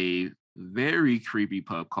a very creepy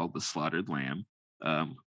pub called the Slaughtered Lamb.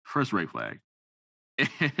 First red flag.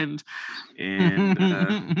 And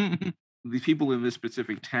the people in this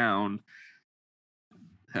specific town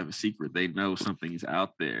have a secret. They know something's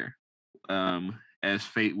out there. As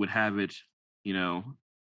fate would have it,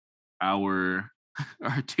 our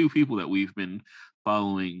two people that we've been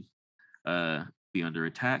following be under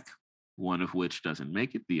attack, one of which doesn't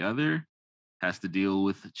make it. The other has to deal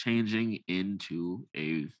with changing into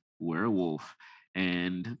a werewolf,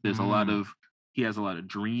 and there's he has a lot of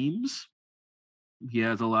dreams. He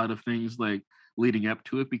has a lot of things like leading up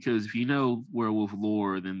to it, because if you know werewolf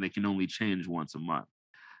lore, then they can only change once a month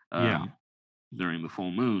during the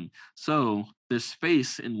full moon. So there's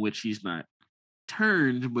space in which he's not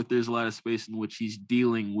turned, but there's a lot of space in which he's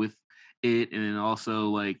dealing with it. And then also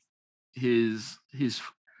like his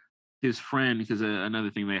friend, because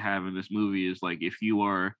another thing they have in this movie is like, if you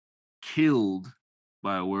are killed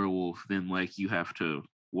by a werewolf, then like you have to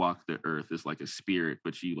walk the earth as like a spirit,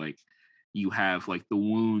 but you have like the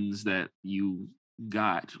wounds that you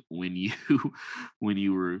got when you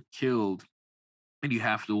were killed, and you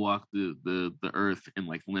have to walk the earth in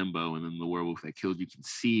like limbo, and then the werewolf that killed you can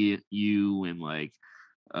see you, and like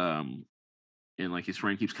his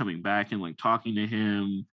friend keeps coming back and like talking to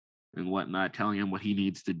him and whatnot, telling him what he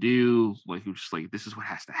needs to do. Like he's just like, this is what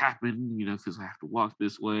has to happen, because I have to walk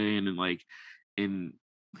this way. And then like, and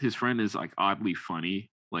his friend is like oddly funny,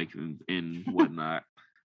 like in whatnot.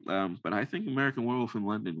 But I think American Werewolf in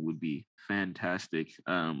London would be fantastic.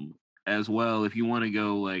 As well, if you want to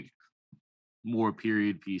go like more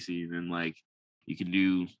period piecey, then like you can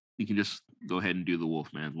just go ahead and do the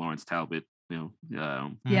Wolfman, Lawrence Talbot. There's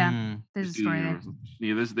a story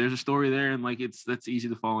there. There's a story there, and like that's easy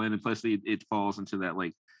to fall in, and plus it falls into that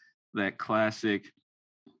like that classic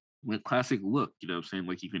look. What I'm saying?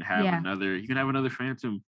 Like you can have another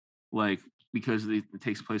Phantom, like because it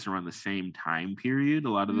takes place around the same time period. A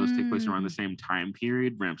lot of those take place around the same time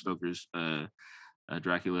period. Bram Stoker's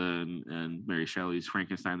Dracula and Mary Shelley's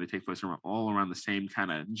Frankenstein, they take place all around the same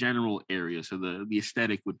kind of general area, so the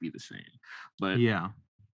aesthetic would be the same.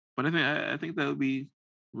 But I think that would be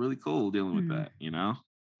really cool dealing with that,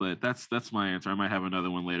 But that's my answer. I might have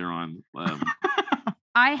another one later on.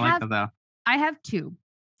 I have two.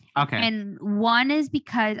 Okay. And one is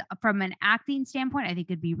because from an acting standpoint, I think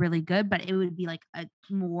it'd be really good, but it would be like a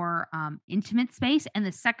more intimate space. And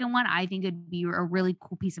the second one, I think it'd be a really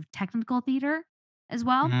cool piece of technical theater as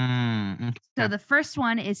well. Okay. So the first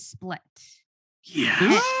one is Split.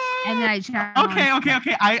 Yeah. And then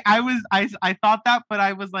Okay. I thought that, but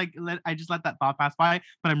I was like, I just let that thought pass by.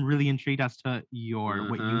 But I'm really intrigued as to what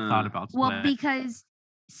you thought about Split. Well, because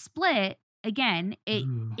Split, again, it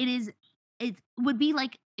would be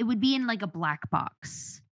in like a black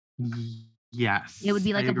box. Yes. It would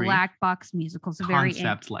be like a black box musical. So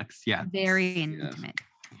Concept-Lex, yeah. Very intimate.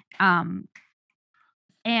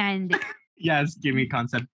 And yes, give me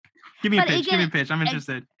concept. Give me a pitch. Give me a pitch. I'm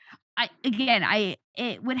interested.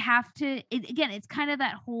 It would have to. It's kind of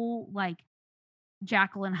that whole like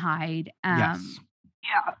Jekyll and Hyde. Yes.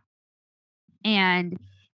 Yeah. And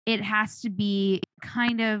it has to be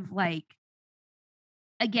kind of like,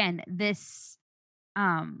 again, this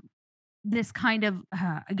kind of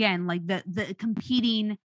again, like the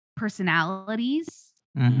competing personalities.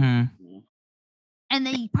 Mm-hmm. And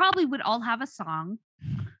they probably would all have a song.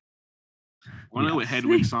 I don't know what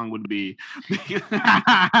Hedwig's song would be.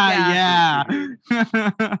 Yeah.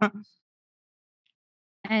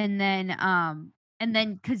 And then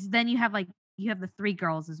because then you have the three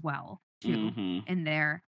girls as well too in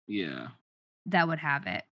there. Yeah. That would have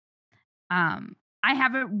it. I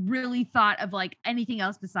haven't really thought of like anything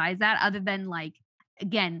else besides that, other than like,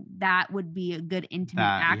 again, that would be a good intimate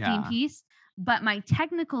acting piece. But my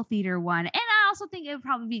technical theater one, and I also think it would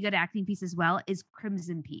probably be a good acting piece as well, is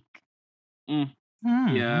Crimson Peak.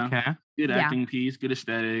 Yeah. Okay. Good acting piece, good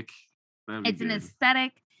aesthetic. It's an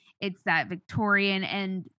aesthetic. It's that Victorian,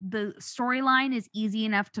 and the storyline is easy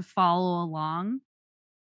enough to follow along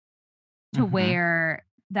to where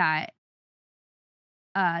that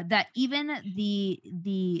even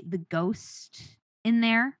the ghost in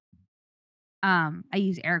there, I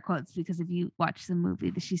use air quotes because if you watch the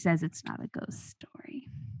movie, she says it's not a ghost story.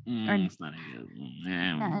 It's not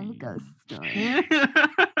a ghost story.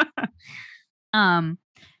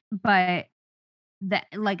 But that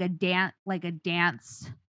like a dance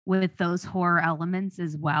with those horror elements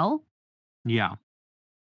as well. Yeah.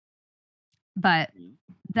 But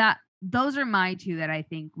those are my two that I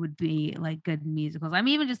think would be like good musicals. I'm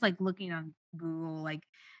even just like looking on Google, like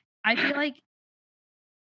I feel like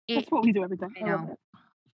that's what we do every time. I know.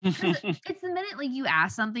 It's the minute like you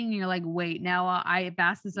ask something and you're like, wait, now I've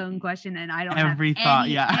asked this own question and I don't every have thought,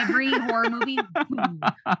 every horror movie.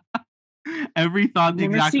 Every thought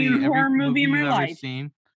Never exactly. Seen a horror every movie in my life.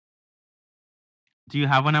 Seen. Do you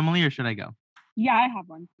have one, Emily, or should I go? Yeah, I have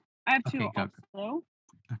one. I have two go. also.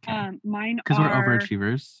 Okay. Mine because we're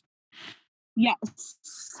overachievers. Yes.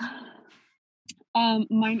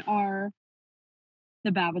 Mine are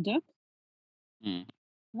The Babadook.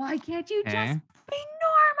 Why can't you just be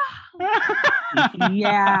normal?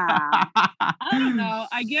 Yeah. I don't know.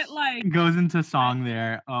 I get like goes into song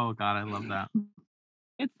there. Oh God, I love that.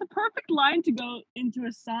 It's the perfect line to go into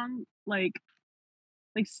a song, like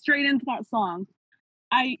straight into that song.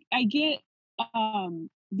 I get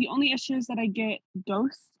the only issue is that I get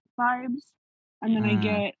ghost vibes, and then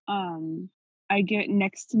I get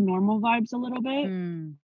next to normal vibes a little bit.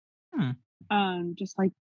 Just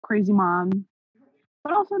like crazy mom,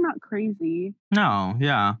 but also not crazy. No,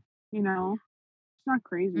 yeah. You know, it's not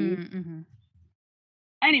crazy.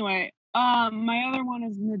 Anyway, my other one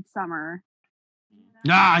is Midsommar.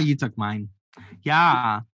 You took mine.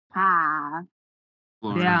 Yeah.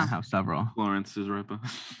 Florence. Yeah. I have several. Florence is right behind.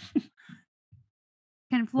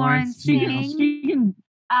 Can Florence sing? She can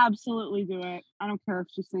absolutely do it. I don't care if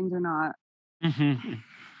she sings or not.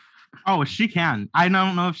 Oh, she can. I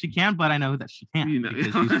don't know if she can, but I know that she can. Because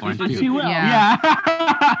she's Florence too. She will. Yeah.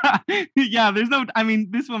 Yeah. There's no. I mean,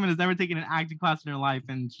 this woman has never taken an acting class in her life,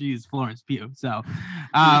 and she's Florence Pugh. So,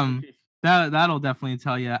 that'll definitely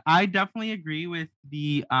tell you. I definitely agree with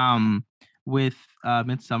the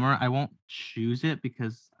Midsommar. I won't choose it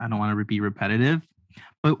because I don't want to be repetitive.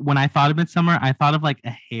 But when I thought of Midsommar, I thought of like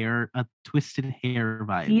a twisted hair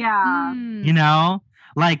vibe. Yeah. You know,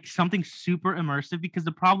 like something super immersive, because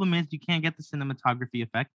the problem is you can't get the cinematography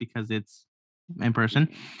effect because it's in person.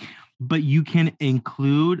 But you can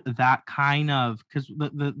include that kind of, because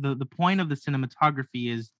the point of the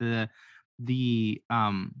cinematography is the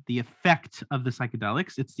effect of the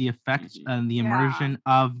psychedelics. It's the effect and the immersion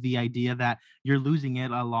of the idea that you're losing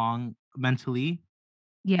it along mentally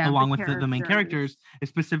along with the main characters,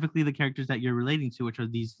 specifically the characters that you're relating to, which are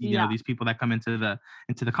these these people that come into the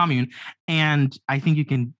commune. And I think you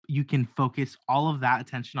can focus all of that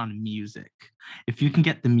attention on music. If you can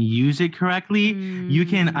get the music correctly, you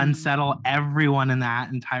can unsettle everyone in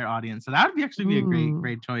that entire audience. So that would actually be a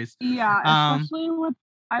great choice. Yeah, especially with,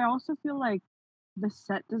 I also feel like the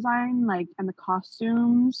set design, like, and the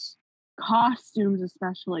costumes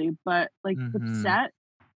especially, but like with set,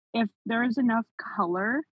 if there is enough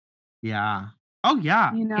color, oh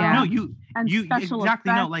yeah, no, you special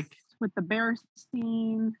exactly effects, no, like with the bear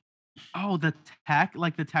scene, the tech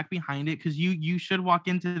behind it, because you should walk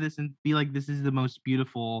into this and be like, this is the most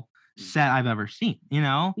beautiful set I've ever seen.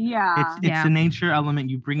 It's a nature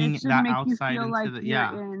element, you bringing that outside into like the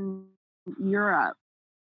in Europe.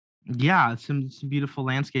 Some beautiful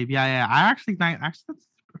landscape. I actually think that's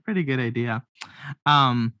a pretty good idea.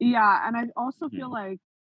 And I also feel like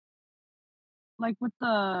with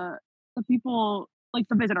the people, like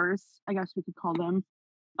the visitors, I guess we could call them,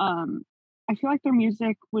 I feel like their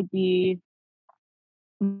music would be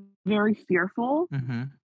very fearful,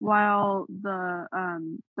 while the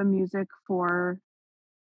music for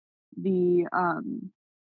the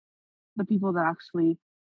people that actually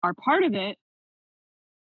are part of it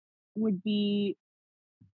would be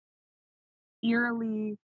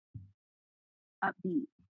eerily upbeat.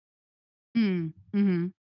 And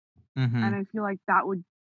I feel like that would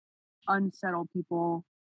unsettle people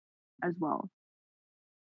as well.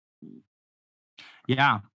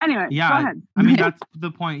 Anyway, go ahead. I mean, that's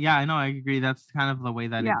the point. I know, I agree. That's kind of the way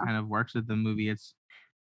that it kind of works with the movie. It's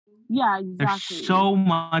exactly. There's so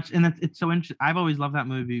much, and it's so interesting. I've always loved that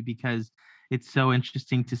movie because it's so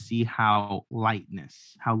interesting to see how light,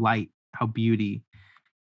 how beauty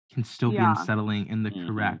can still be unsettling in the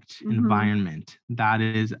correct environment. That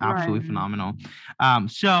is absolutely phenomenal.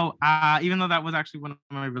 So even though that was actually one of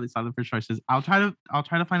my really solid first choices, I'll try to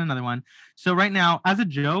find another one. So right now, as a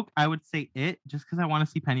joke, I would say It, just because I want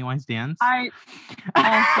to see Pennywise dance. I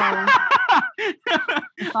also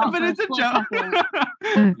but it's a joke.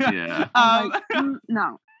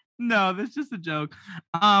 No, that's just a joke.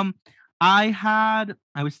 I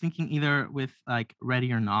was thinking either with like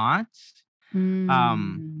Ready or Not.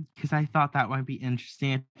 Because I thought that might be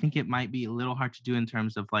interesting. I think it might be a little hard to do in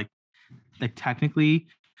terms of like technically.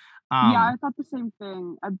 I thought the same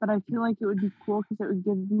thing, but I feel like it would be cool because it would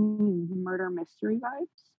give me murder mystery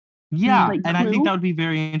vibes. And I think that would be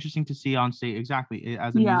very interesting to see on stage, exactly,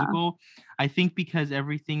 as a musical. I think because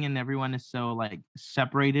everything and everyone is so like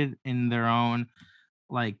separated in their own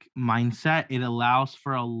like mindset, it allows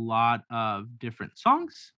for a lot of different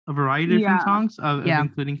songs, a variety of different songs, of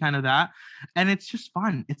including kind of that, and it's just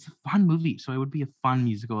fun. It's a fun movie, so it would be a fun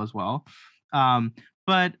musical as well.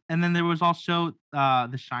 But and then there was also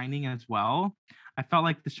The Shining as well. I felt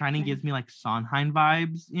like The Shining gives me like Sondheim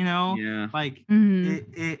vibes, like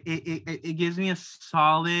it gives me a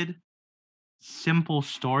solid, simple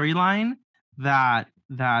storyline that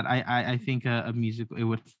I think a musical, it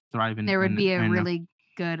would thrive in. There would be a really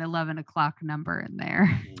good 11 o'clock number in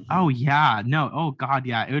there. Oh yeah, no, oh god,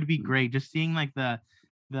 yeah, it would be great just seeing like the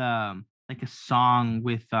like a song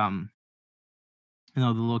with the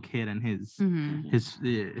little kid and his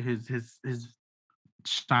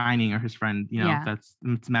Shining, or his friend, that's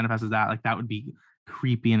manifests as that, like that would be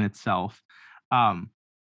creepy in itself. But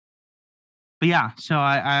so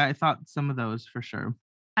I thought some of those for sure.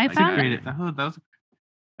 I got it.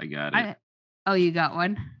 You got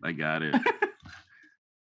one? I got it.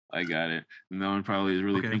 I got it. No one probably is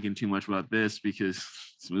really thinking too much about this because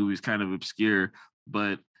this movie's kind of obscure,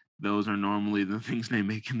 but those are normally the things they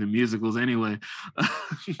make in the musicals anyway.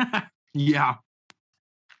 Yeah.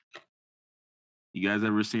 You guys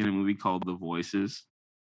ever seen a movie called The Voices?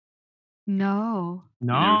 No.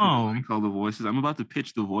 Called The Voices. I'm about to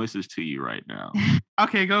pitch The Voices to you right now.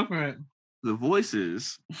 Okay, go for it. The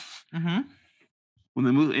Voices. When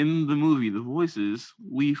in the movie The Voices,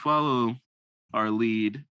 we follow our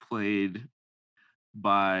lead, played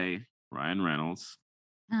by Ryan Reynolds.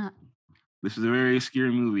 This is a very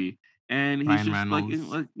scary movie, and he's Ryan just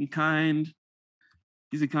Reynolds. like kind.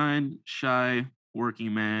 He's a kind, shy,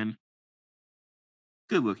 working man.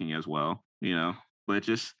 Good looking as well, but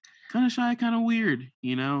just kind of shy, kind of weird,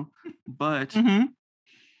 But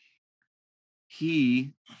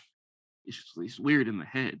he's weird in the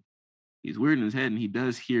head. He's weird in his head, and he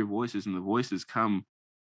does hear voices, and the voices come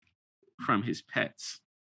from his pets,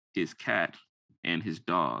 his cat and his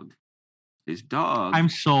dog. His dog. I'm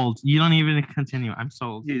sold. You don't even continue. I'm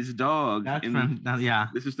sold. His dog. That's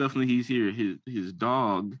this is definitely he's here. His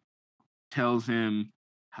dog tells him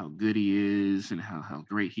how good he is and how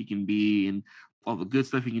great he can be and all the good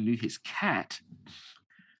stuff he can do. His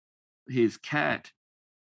cat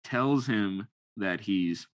tells him that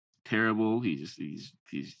he's terrible. He's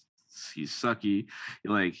sucky.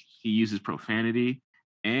 Like he uses profanity,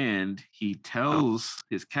 and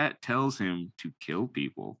his cat tells him to kill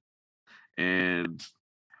people, and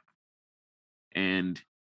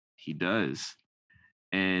he does,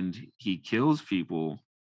 and he kills people,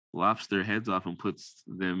 lops their heads off, and puts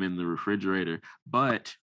them in the refrigerator.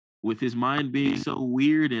 But with his mind being so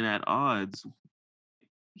weird and at odds,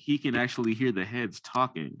 he can actually hear the heads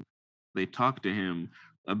talking. They talk to him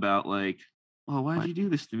about like, "Oh, why'd you do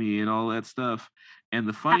this to me?" and all that stuff. And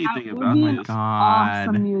the funny thing about this,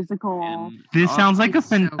 awesome musical. This sounds like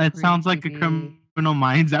it sounds like a Criminal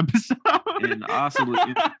Minds episode. And awesome.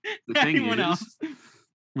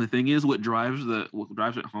 The thing is, what drives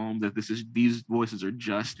it home that these voices are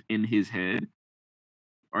just in his head,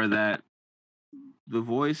 are that the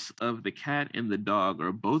voice of the cat and the dog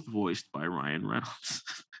are both voiced by Ryan Reynolds.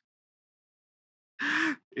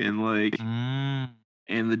 And like,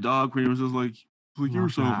 and the dog pretty much is like you're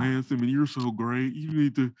so handsome and you're so great. You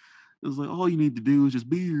need to. It's like all you need to do is just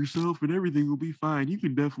be yourself and everything will be fine. You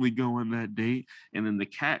can definitely go on that date. And then the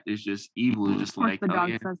cat is just evil, is just like the dog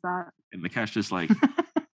says that, and the cat's just like,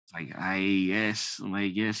 it's like, yes, I'm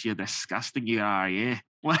like, yes, you're disgusting, you are, yeah.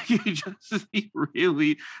 Like he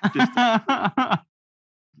really just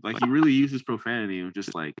like he really uses profanity and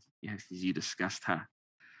just like, yes, you disgust her.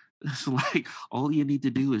 It's like all you need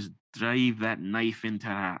to do is drive that knife into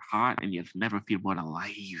her heart and you'll never feel more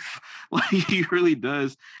alive. Like he really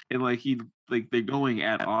does. And like they're going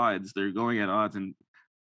at odds. And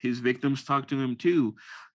his victims talk to him too.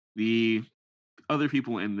 The other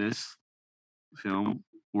people in this film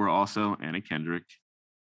were also Anna Kendrick.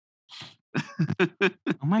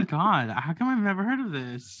 Oh my god, how come I've never heard of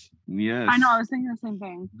this? Yes. I know, I was thinking the same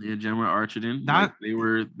thing. Yeah, Gemma Arterton.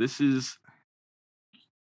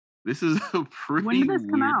 This is a pretty when did this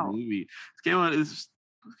come out? movie. It came out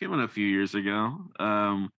a few years ago.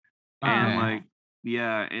 And like,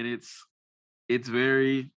 yeah, and it's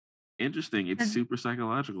very interesting. It's super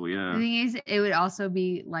psychological. Yeah. The thing is, it would also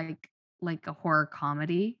be like a horror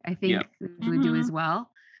comedy. I think they would do as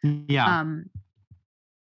well. Yeah.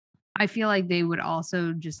 I feel like they would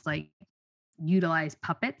also just like utilize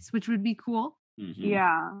puppets, which would be cool. Mm-hmm.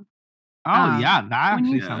 Yeah. Oh yeah, that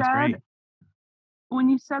actually sounds great. When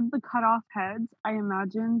you said the cut off heads, I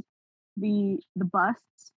imagined the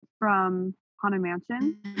busts from Haunted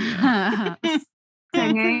Mansion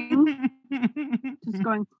singing, just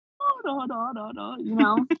going, oh, da, da, da, you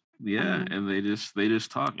know? Yeah, and they just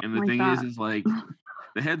talk. And the thing is like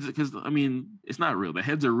the heads, because I mean, it's not real. The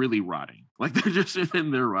heads are really rotting. Like they're just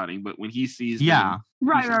in there rotting. But when he sees them,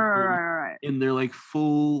 right. And they're like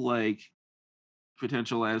full like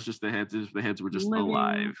potential as just the heads were just living,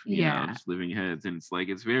 alive, you know, just living heads. And it's like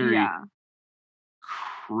it's very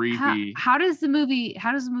creepy. How does the movie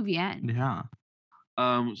end? Yeah.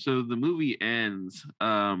 So the movie ends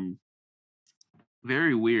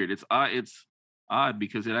very weird. It's odd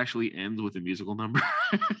because it actually ends with a musical number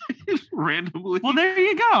randomly. Well, there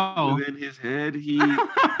you go. Within his head, he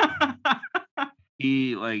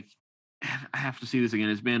like, I have to see this again.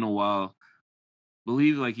 It's been a while.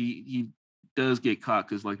 Believe like he does get caught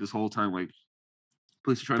because like this whole time like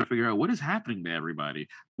police are trying to figure out what is happening to everybody.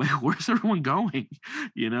 Like where's everyone going?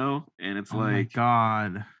 You know, and it's like, my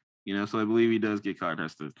god, you know. So I believe he does get caught.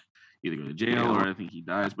 Has to either go to jail or I think he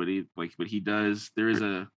dies. But he does. There is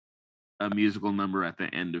a musical number at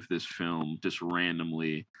the end of this film, just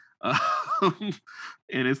randomly. And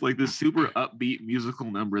it's like this super upbeat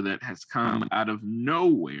musical number that has come out of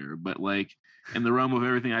nowhere, but like in the realm of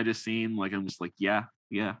everything I just seen, like I'm just like, yeah,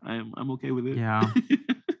 I'm okay with it. Yeah.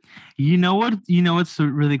 You know what's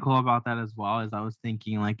really cool about that as well is I was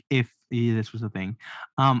thinking like if this was a thing,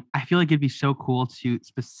 I feel like it'd be so cool to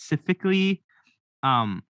specifically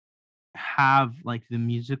have like the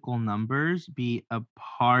musical numbers be a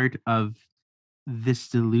part of this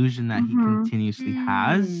delusion that he continuously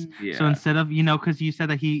has. Yeah. So instead of, because you said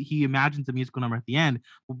that he imagines a musical number at the end,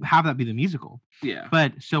 have that be the musical. Yeah.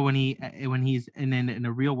 But so when he's in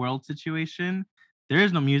a real world situation, there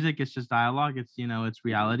is no music, it's just dialogue, it's it's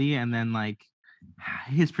reality. And then like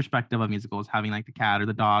his perspective of musical is having like the cat or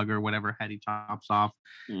the dog or whatever head he chops off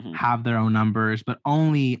have their own numbers, but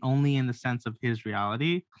only in the sense of his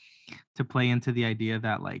reality, to play into the idea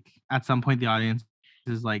that like at some point the audience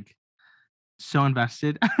is like so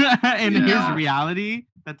invested in his reality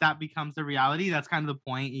that becomes the reality. That's kind of the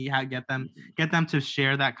point. You get them to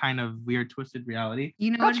share that kind of weird twisted reality.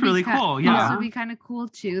 You know, that's really cool. Yeah, also be kind of cool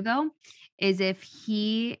too, though, is if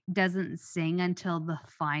he doesn't sing until the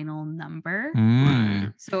final number.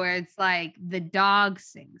 So where it's like the dog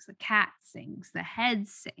sings, the cat sings, the head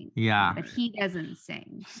sings. Yeah. But he doesn't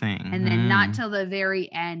sing. And then not till the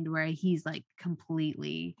very end where he's like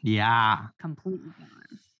completely gone.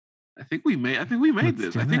 I think we made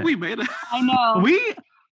this. I think we made it. I know.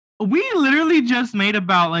 We literally just made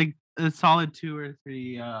about like a solid 2 or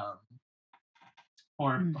 3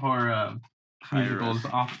 horror musicals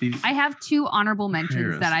off these. I have 2 honorable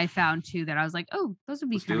mentions that I found too that I was like, oh, those would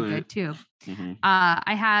be kind of good too.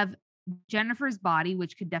 I have Jennifer's Body,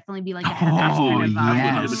 which could definitely be like a Heather's kind of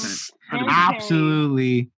vibe. 100%.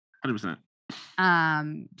 Absolutely.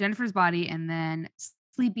 100%. Jennifer's Body, and then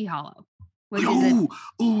Sleepy Hollow.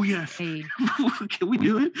 Yes. Can we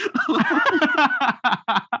do it?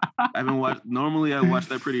 I haven't watched. Normally, I watch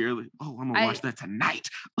that pretty early. I'm gonna watch that tonight.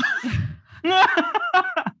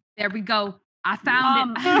 There we go. I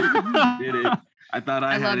found it. Did it? I thought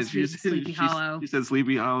I had it. Sleepy Hollow. She said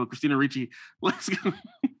Sleepy Hollow. Christina Ricci. Let's go.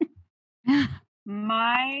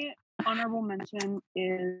 My honorable mention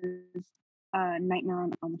is Nightmare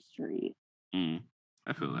on Elm Street. I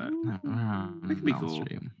feel that. That could be cool.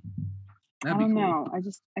 I don't know. I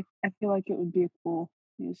feel like it would be a cool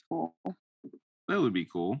musical. That would be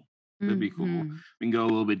cool. That'd be cool. We can go a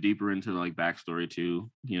little bit deeper into like backstory too.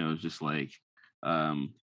 Just like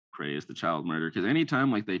Prey is the child murder. Because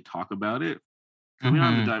anytime like they talk about it,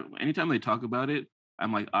 anytime they talk about it,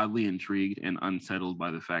 I'm like oddly intrigued and unsettled by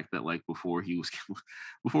the fact that like before he was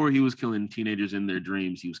killing teenagers in their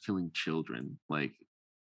dreams, he was killing children, like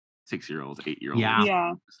 6-year-olds, 8-year-olds.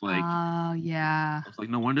 Yeah. It's like, oh yeah. It's like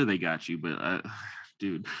no wonder they got you, but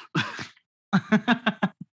dude.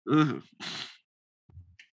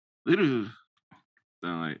 Literally,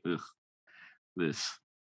 like this,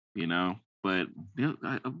 But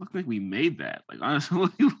I look like we made that. Like honestly,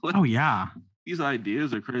 oh yeah, these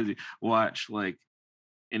ideas are crazy. Watch, like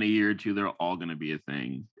in a year or two, they're all gonna be a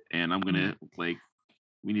thing, and I'm gonna like.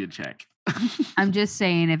 We need to check. I'm just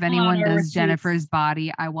saying, if anyone does Jennifer's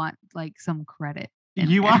Body, I want like some credit.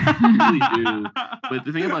 You want? I really do. But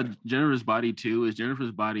the thing about Jennifer's Body too is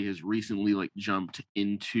Jennifer's Body has recently like jumped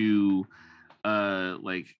into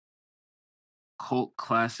like cult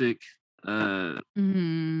classic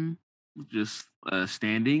just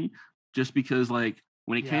standing, just because like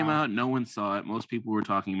when it came out, no one saw it. Most people were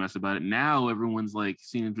talking mess about it. Now everyone's like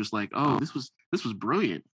seeing it just like, oh, this was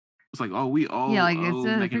brilliant. It's like, oh, we all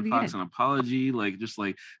owe Megan Fox an apology. Like, just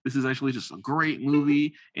like this is actually just a great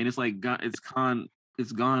movie, and it's like it's gone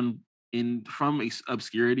in from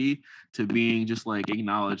obscurity to being just like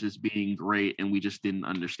acknowledged as being great, and we just didn't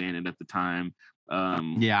understand it at the time. I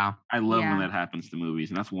love when that happens to movies,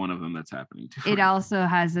 and that's one of them that's happening too. It also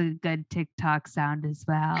has a good TikTok sound as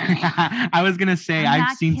well. I was gonna say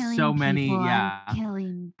I've seen so many. I'm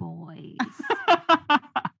killing boys.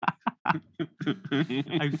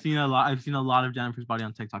 I've seen a lot of Jennifer's Body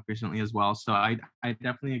on TikTok recently as well. So I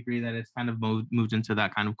definitely agree that it's kind of moved into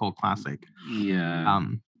that kind of cult classic. Yeah.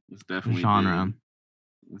 It's definitely genre. Did.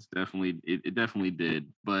 It's definitely it definitely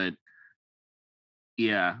did. But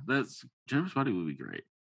yeah, that's Jennifer's Body would be great.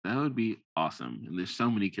 That would be awesome. And there's so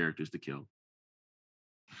many characters to kill.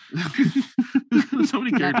 So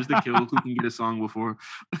many characters to kill who can get a song before.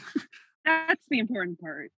 That's the important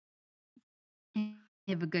part.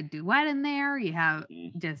 You have a good duet in there. You have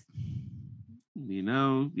just,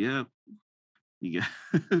 yeah. You got,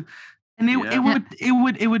 and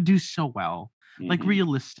it would do so well, like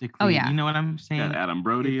realistically. Oh yeah, you know what I'm saying? Got Adam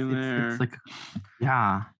Brody in there. It's like,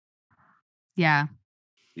 yeah.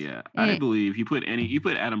 I believe you put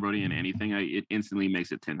Adam Brody in anything, it instantly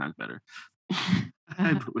makes it 10 times better.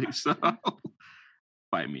 I believe so.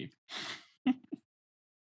 Fight me.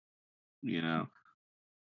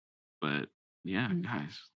 But yeah,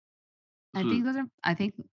 guys. I think that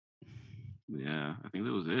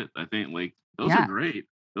was it. I think like those are great.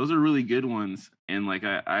 Those are really good ones. And like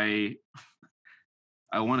I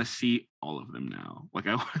want to see all of them now. Like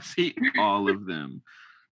I want to see all of them.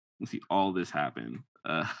 See all this happen.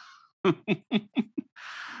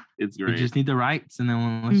 It's great. We just need the rights, and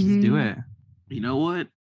then let's just do it. You know what?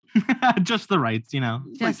 Just the rights,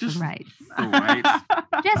 Just the rights. The rights.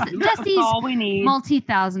 just these all we need.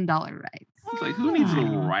 multi-$1,000 rights. It's like, who needs the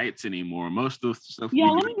rights anymore? Most of the stuff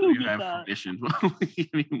let me do have permission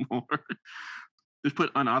anymore. Just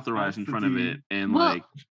put unauthorized in front of it, and we'll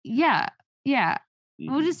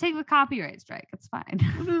just take the copyright strike. It's fine.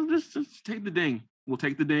 Just take the ding. We'll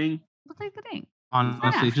take the ding.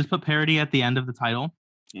 Honestly, just put parody at the end of the title.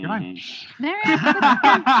 You're fine.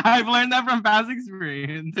 I've learned that from past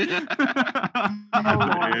experience. And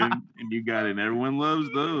you got it. Everyone loves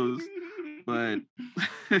those. But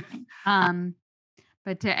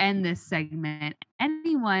but to end this segment,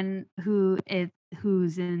 anyone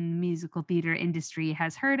who's in musical theater industry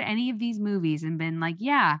has heard any of these movies and been like,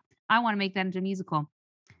 yeah, I want to make that into a musical.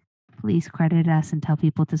 Please credit us and tell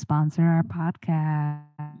people to sponsor our podcast.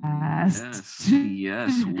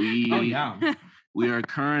 Yes. We are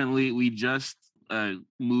currently, we just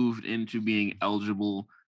moved into being eligible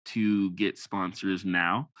to get sponsors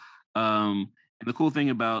now. And the cool thing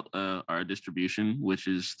about our distribution, which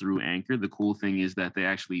is through Anchor, the cool thing is that they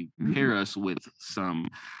actually pair us with some.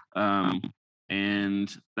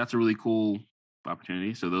 And that's a really cool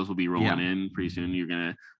opportunity. So those will be rolling in pretty soon. You're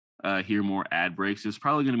going to hear more ad breaks. There's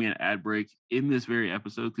probably going to be an ad break in this very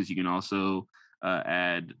episode because you can also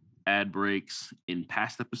add ad breaks in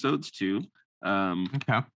past episodes too.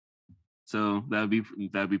 Okay. So that'd be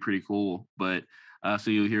pretty cool. But so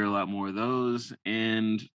you'll hear a lot more of those,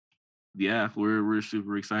 and yeah, we're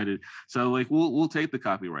super excited. So like we'll take the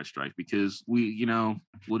copyright strike because we'll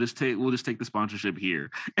just take the sponsorship here.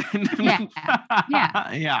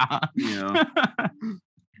 Yeah.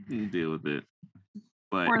 We'll deal with it.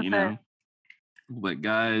 But but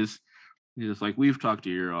guys, just like we've talked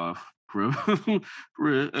your ear off for a good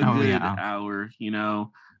hour.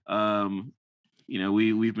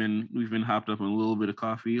 We've been hopped up on a little bit of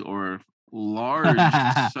coffee or large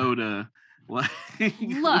soda. Look,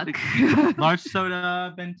 large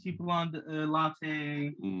soda, venti blonde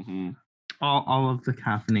latte, all of the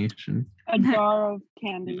caffeination. A jar of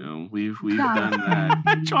candy. We've done that.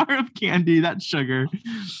 A jar of candy, that's sugar.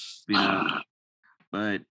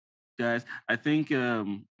 But guys, I think I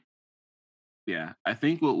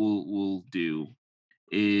think what we'll do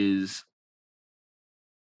is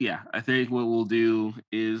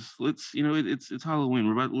let's it's Halloween.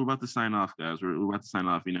 We're about to sign off, guys. We're about to sign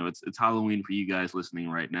off. It's Halloween for you guys listening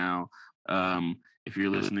right now. If you're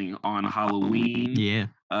listening on Halloween,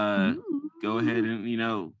 go ahead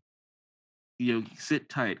and sit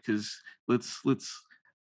tight because let's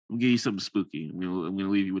give you something spooky. I'm gonna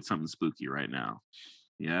leave you with something spooky right now.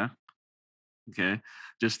 Yeah. Okay,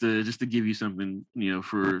 just to give you something,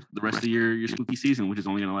 for the rest of your spooky season, which is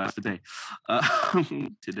only gonna last a day.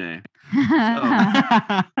 Today, so,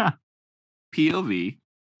 POV.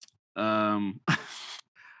 I'm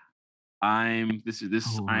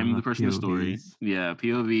the person in the story. Yeah,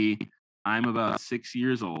 POV. I'm about 6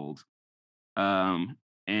 years old,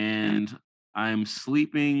 and I'm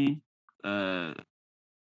sleeping. I'm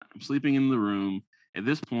sleeping in the room. At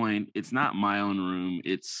this point, it's not my own room.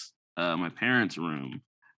 It's my parents' room,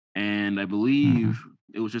 and I believe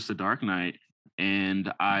it was just a dark night,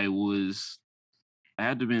 and I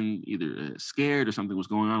had to have been either scared or something was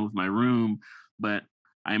going on with my room, but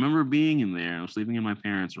I remember being in there. I was sleeping in my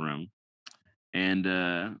parents' room, and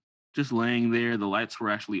just laying there. The lights were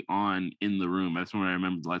actually on in the room. That's when I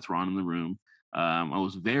remember the lights were on in the room. I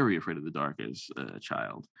was very afraid of the dark as a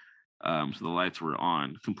child, so the lights were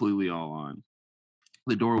on, completely all on.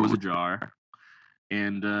 The door was ajar.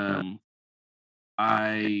 And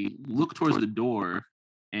I look towards the door,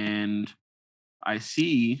 and I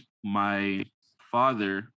see my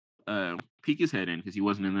father peek his head in because he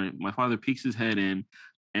wasn't in there. My father peeks his head in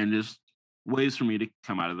and just waits for me to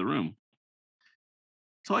come out of the room.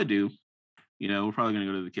 So I do. We're probably going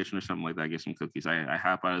to go to the kitchen or something like that, get some cookies. I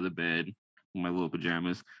hop out of the bed in my little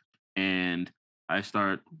pajamas, and I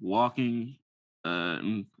start walking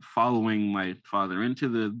and following my father into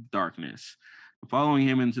the darkness. Following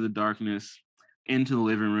him into the darkness, into the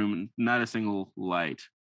living room. Not a single light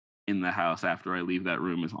in the house after I leave that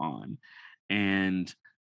room is on. And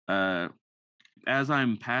as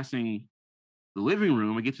I'm passing the living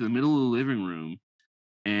room, I get to the middle of the living room,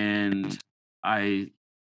 and I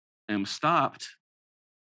am stopped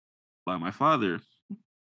by my father,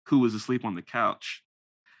 who was asleep on the couch.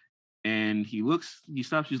 And he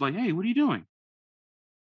stops, he's like, "Hey, what are you doing?"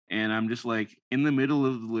 And I'm just like in the middle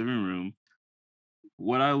of the living room.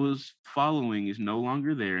 What I was following is no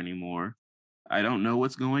longer there anymore. I don't know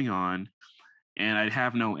what's going on, and I'd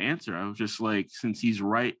have no answer. I was just like, since he's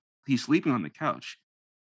sleeping on the couch.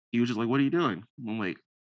 He was just like, "What are you doing?" I'm like,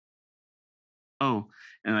 "Oh,"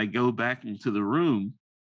 and I go back into the room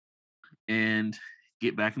and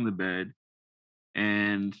get back in the bed,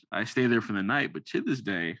 and I stay there for the night. But to this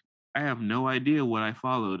day, I have no idea what I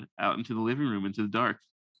followed out into the living room into the dark.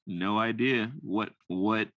 No idea what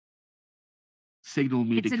signaled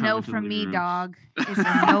me to come into the living room. It's a no from me, dog. It's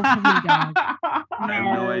a no from me, dog. I have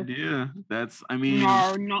no idea. No,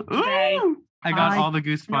 not today. I got all the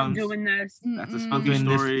goosebumps. Not doing this. That's a spooky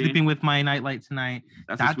story. Sleeping with my nightlight tonight.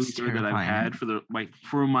 That's a spooky story that I've had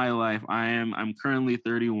for my life. I'm currently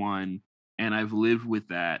 31, and I've lived with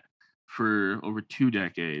that for over 2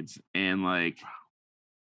 decades, and like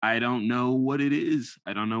I don't know what it is.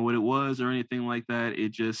 I don't know what it was or anything like that.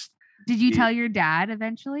 It just. Did you tell your dad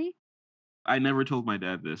eventually? I never told my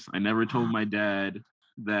dad this. I never told my dad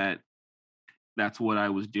that that's what I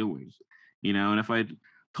was doing, and if I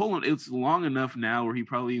told him, it's long enough now where he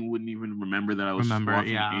probably wouldn't even remember that I was just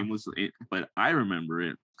walking aimlessly, but I remember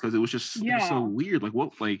it because it was just so weird. Like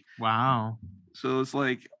what? Like wow. So it's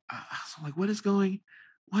like, what is going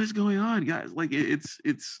on, guys? Like it's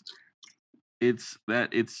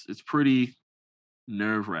pretty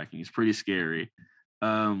nerve wracking. It's pretty scary.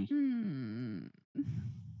 I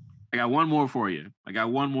got one more for you.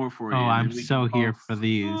 Oh, I'm so here for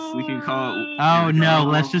these. We can call it. Oh no,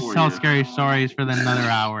 let's just tell scary stories for another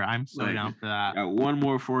hour. I'm so down for that. I got one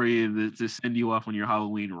more for you to send you off on your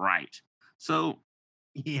Halloween right. So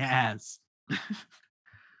yes.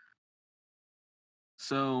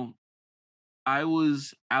 So I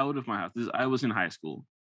was out of my house. I was in high school.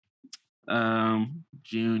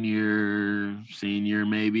 Junior, senior,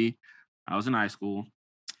 maybe. I was in high school,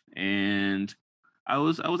 and I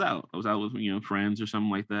was out. I was out with friends or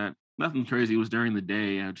something like that. Nothing crazy. It was during the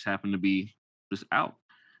day. I just happened to be just out.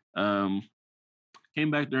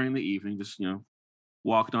 Came back during the evening. Just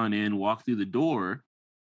walked on in, walked through the door,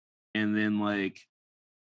 and then I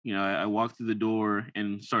walked through the door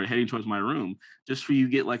and started heading towards my room. Just for you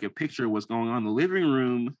to get like a picture of what's going on. The living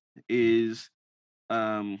room is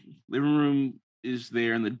there,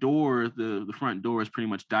 and the door, the front door is pretty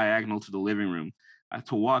much diagonal to the living room. I have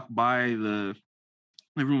to walk by the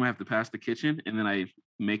living room. I have to pass the kitchen, and then I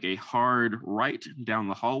make a hard right down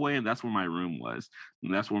the hallway, and that's where my room was.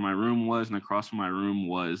 And across from my room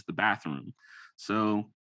was the bathroom. So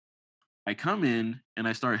I come in and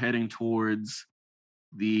I start heading towards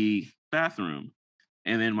the bathroom,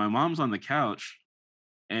 and then my mom's on the couch,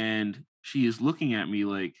 and she is looking at me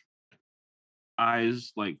like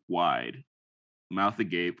eyes like wide, mouth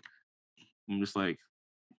agape. I'm just like,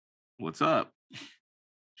 what's up?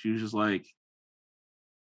 She was just like,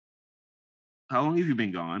 how long have you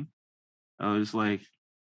been gone? I was like,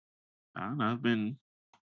 I don't know, I've been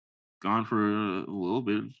gone for a little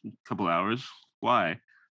bit, a couple hours. Why?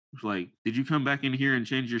 She's like, did you come back in here and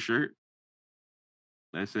change your shirt?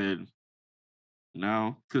 I said,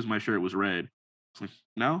 no, because my shirt was red. It's like,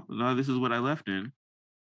 no, this is what I left in.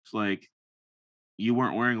 It's like, you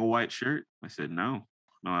weren't wearing a white shirt? I said, no,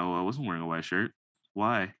 I wasn't wearing a white shirt.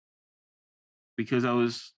 Why? Because I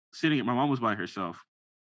was sitting, my mom was by herself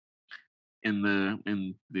in the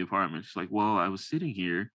apartment. She's like, well, I was sitting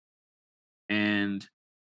here and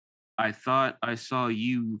I thought I saw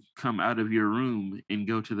you come out of your room and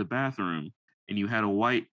go to the bathroom, and you had a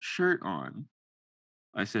white shirt on.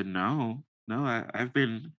 I said, no, I've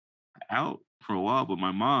been out for a while. But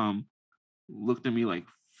my mom looked at me like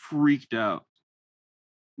freaked out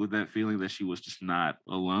with that feeling that she was just not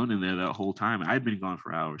alone in there that whole time. I'd been gone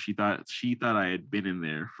for hours. She thought I had been in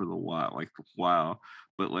there for the while,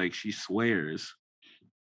 but like she swears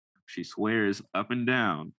up and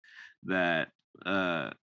down that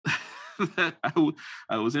that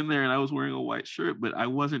I was in there and I was wearing a white shirt, but I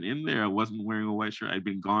wasn't in there. I wasn't wearing a white shirt. I'd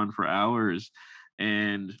been gone for hours.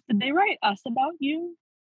 And did they write us about you?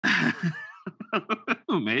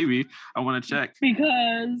 Maybe. I want to check.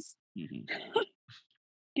 Because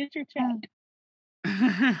get your check.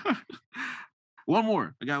 One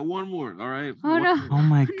more. I got one more. All right. Oh no! Oh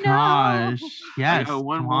my gosh! Yes. I got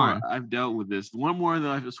one more. I've dealt with this. One more that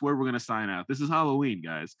I swear we're gonna sign out. This is Halloween,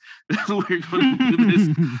 guys. We're gonna do this.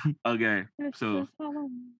 Okay. So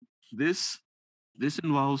this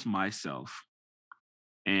involves myself.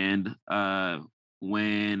 And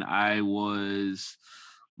when I was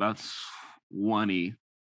about 20,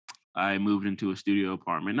 I moved into a studio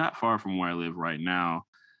apartment not far from where I live right now.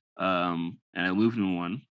 And I moved in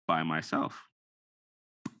one by myself.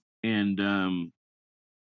 And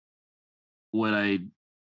what I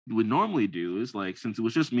would normally do is, like, since it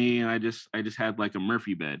was just me and I just had like a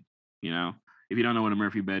Murphy bed, if you don't know what a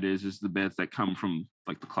Murphy bed is the beds that come from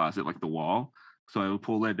like the closet, like the wall. So I would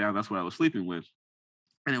pull that down. That's what I was sleeping with.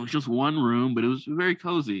 And it was just one room, but it was very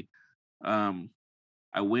cozy.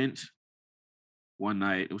 I went one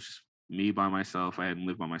night. It was just me by myself. I hadn't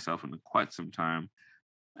lived by myself in quite some time.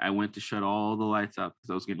 I went to shut all the lights out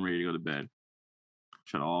because I was getting ready to go to bed.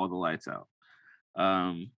 Shut all the lights out.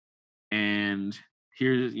 And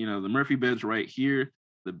here's, the Murphy bed's right here.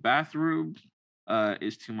 The bathroom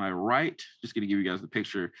is to my right. Just going to give you guys the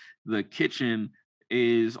picture. The kitchen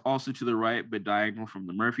is also to the right, but diagonal from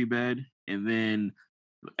the Murphy bed. And then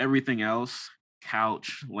everything else,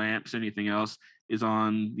 couch, lamps, anything else, is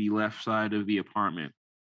on the left side of the apartment.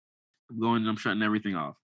 I'm shutting everything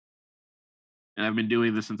off. and I've been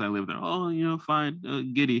doing this since I lived there. Oh, you know,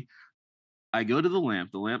 fine, giddy. I go to the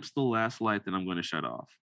lamp. The lamp's the last light that I'm going to shut off,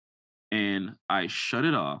 and I shut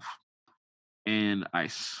it off. And I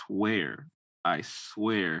swear, as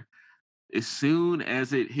soon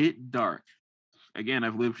as it hit dark, again,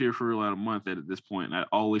 I've lived here for about a month at this point, and I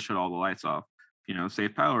always shut all the lights off, you know,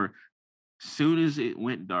 save power. Soon as it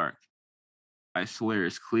went dark, I swear,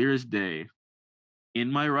 as clear as day,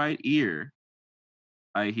 in my right ear,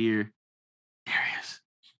 I hear, Darius.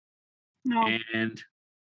 No. And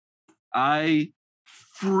I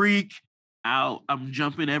freak out. I'm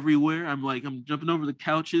jumping everywhere. I'm jumping over the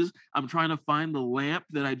couches. I'm trying to find the lamp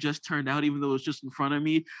that I just turned out, even though it was just in front of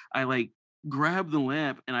me. I like grab the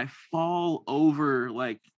lamp and I fall over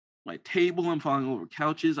like my table. I'm falling over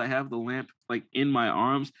couches. I have the lamp like in my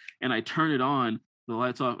arms and I turn it on, the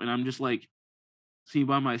lights off, and I'm just like sitting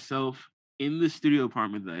by myself in the studio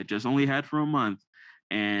apartment that I just only had for a month.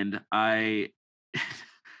 And I,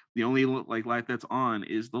 the only like light that's on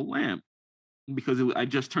is the lamp. Because I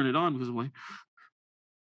just turned it on because I'm like,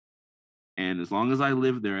 and as long as I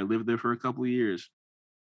lived there for a couple of years.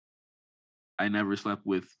 I never slept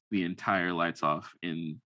with the entire lights off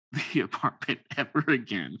in the apartment ever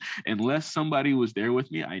again, unless somebody was there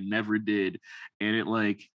with me. I never did, and it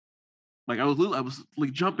like I was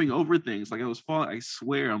like jumping over things, like I was falling. I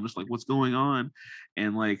swear, I'm just like, what's going on?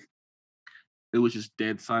 And like, it was just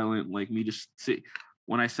dead silent. Like me just sit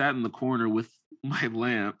when I sat in the corner with my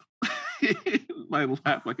lamp. My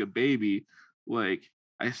lap like a baby, like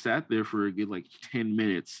I sat there for a good like 10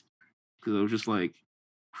 minutes because I was just like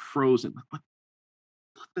frozen.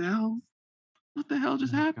 What the hell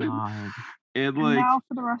just happened? God. And like now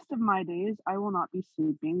for the rest of my days, I will not be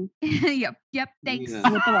sleeping. Yep. Thanks. Yeah.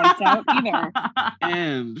 With the lights out either.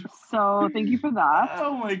 And so thank you for that.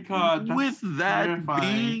 Oh my God. With that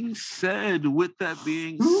being said, to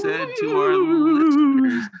our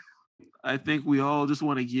listeners, I think we all just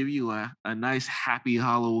want to give you a nice happy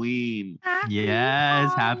Halloween.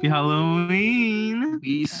 Happy Halloween.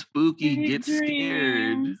 Be spooky, get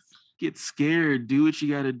scared. Get scared, do what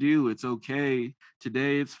you got to do. It's okay.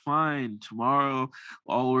 Today it's fine. Tomorrow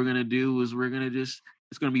all we're going to do is it's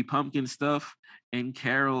going to be pumpkin stuff and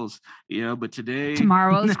carols, you know, but today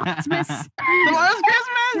tomorrow's Christmas.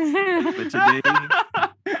 But today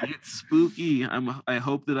it's spooky. I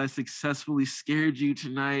hope that I successfully scared you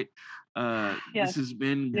tonight. This has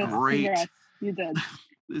been great. Congrats. You did.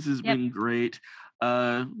 This has been great.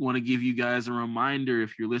 Want to give you guys a reminder,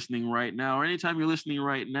 if you're listening right now, or anytime you're listening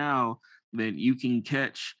right now, that you can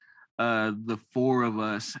catch the four of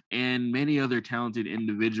us and many other talented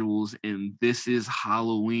individuals in This Is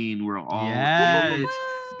Halloween. We're all in it.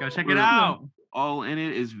 Go check it out. All in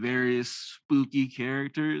it is various spooky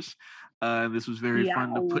characters. This was very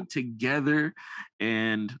fun to put together,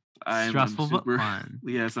 and I'm super, but fun.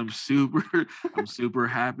 Yes, I'm super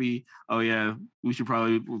happy. Oh yeah, we should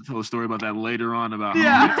probably tell a story about that later on about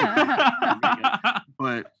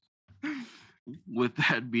but with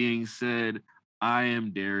that being said, I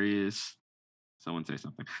am Darius. Someone say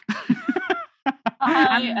something.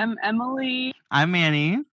 I am Emily. I'm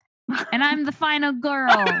Annie. And I'm the final girl,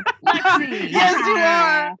 Lexi. Yes, you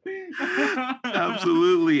are.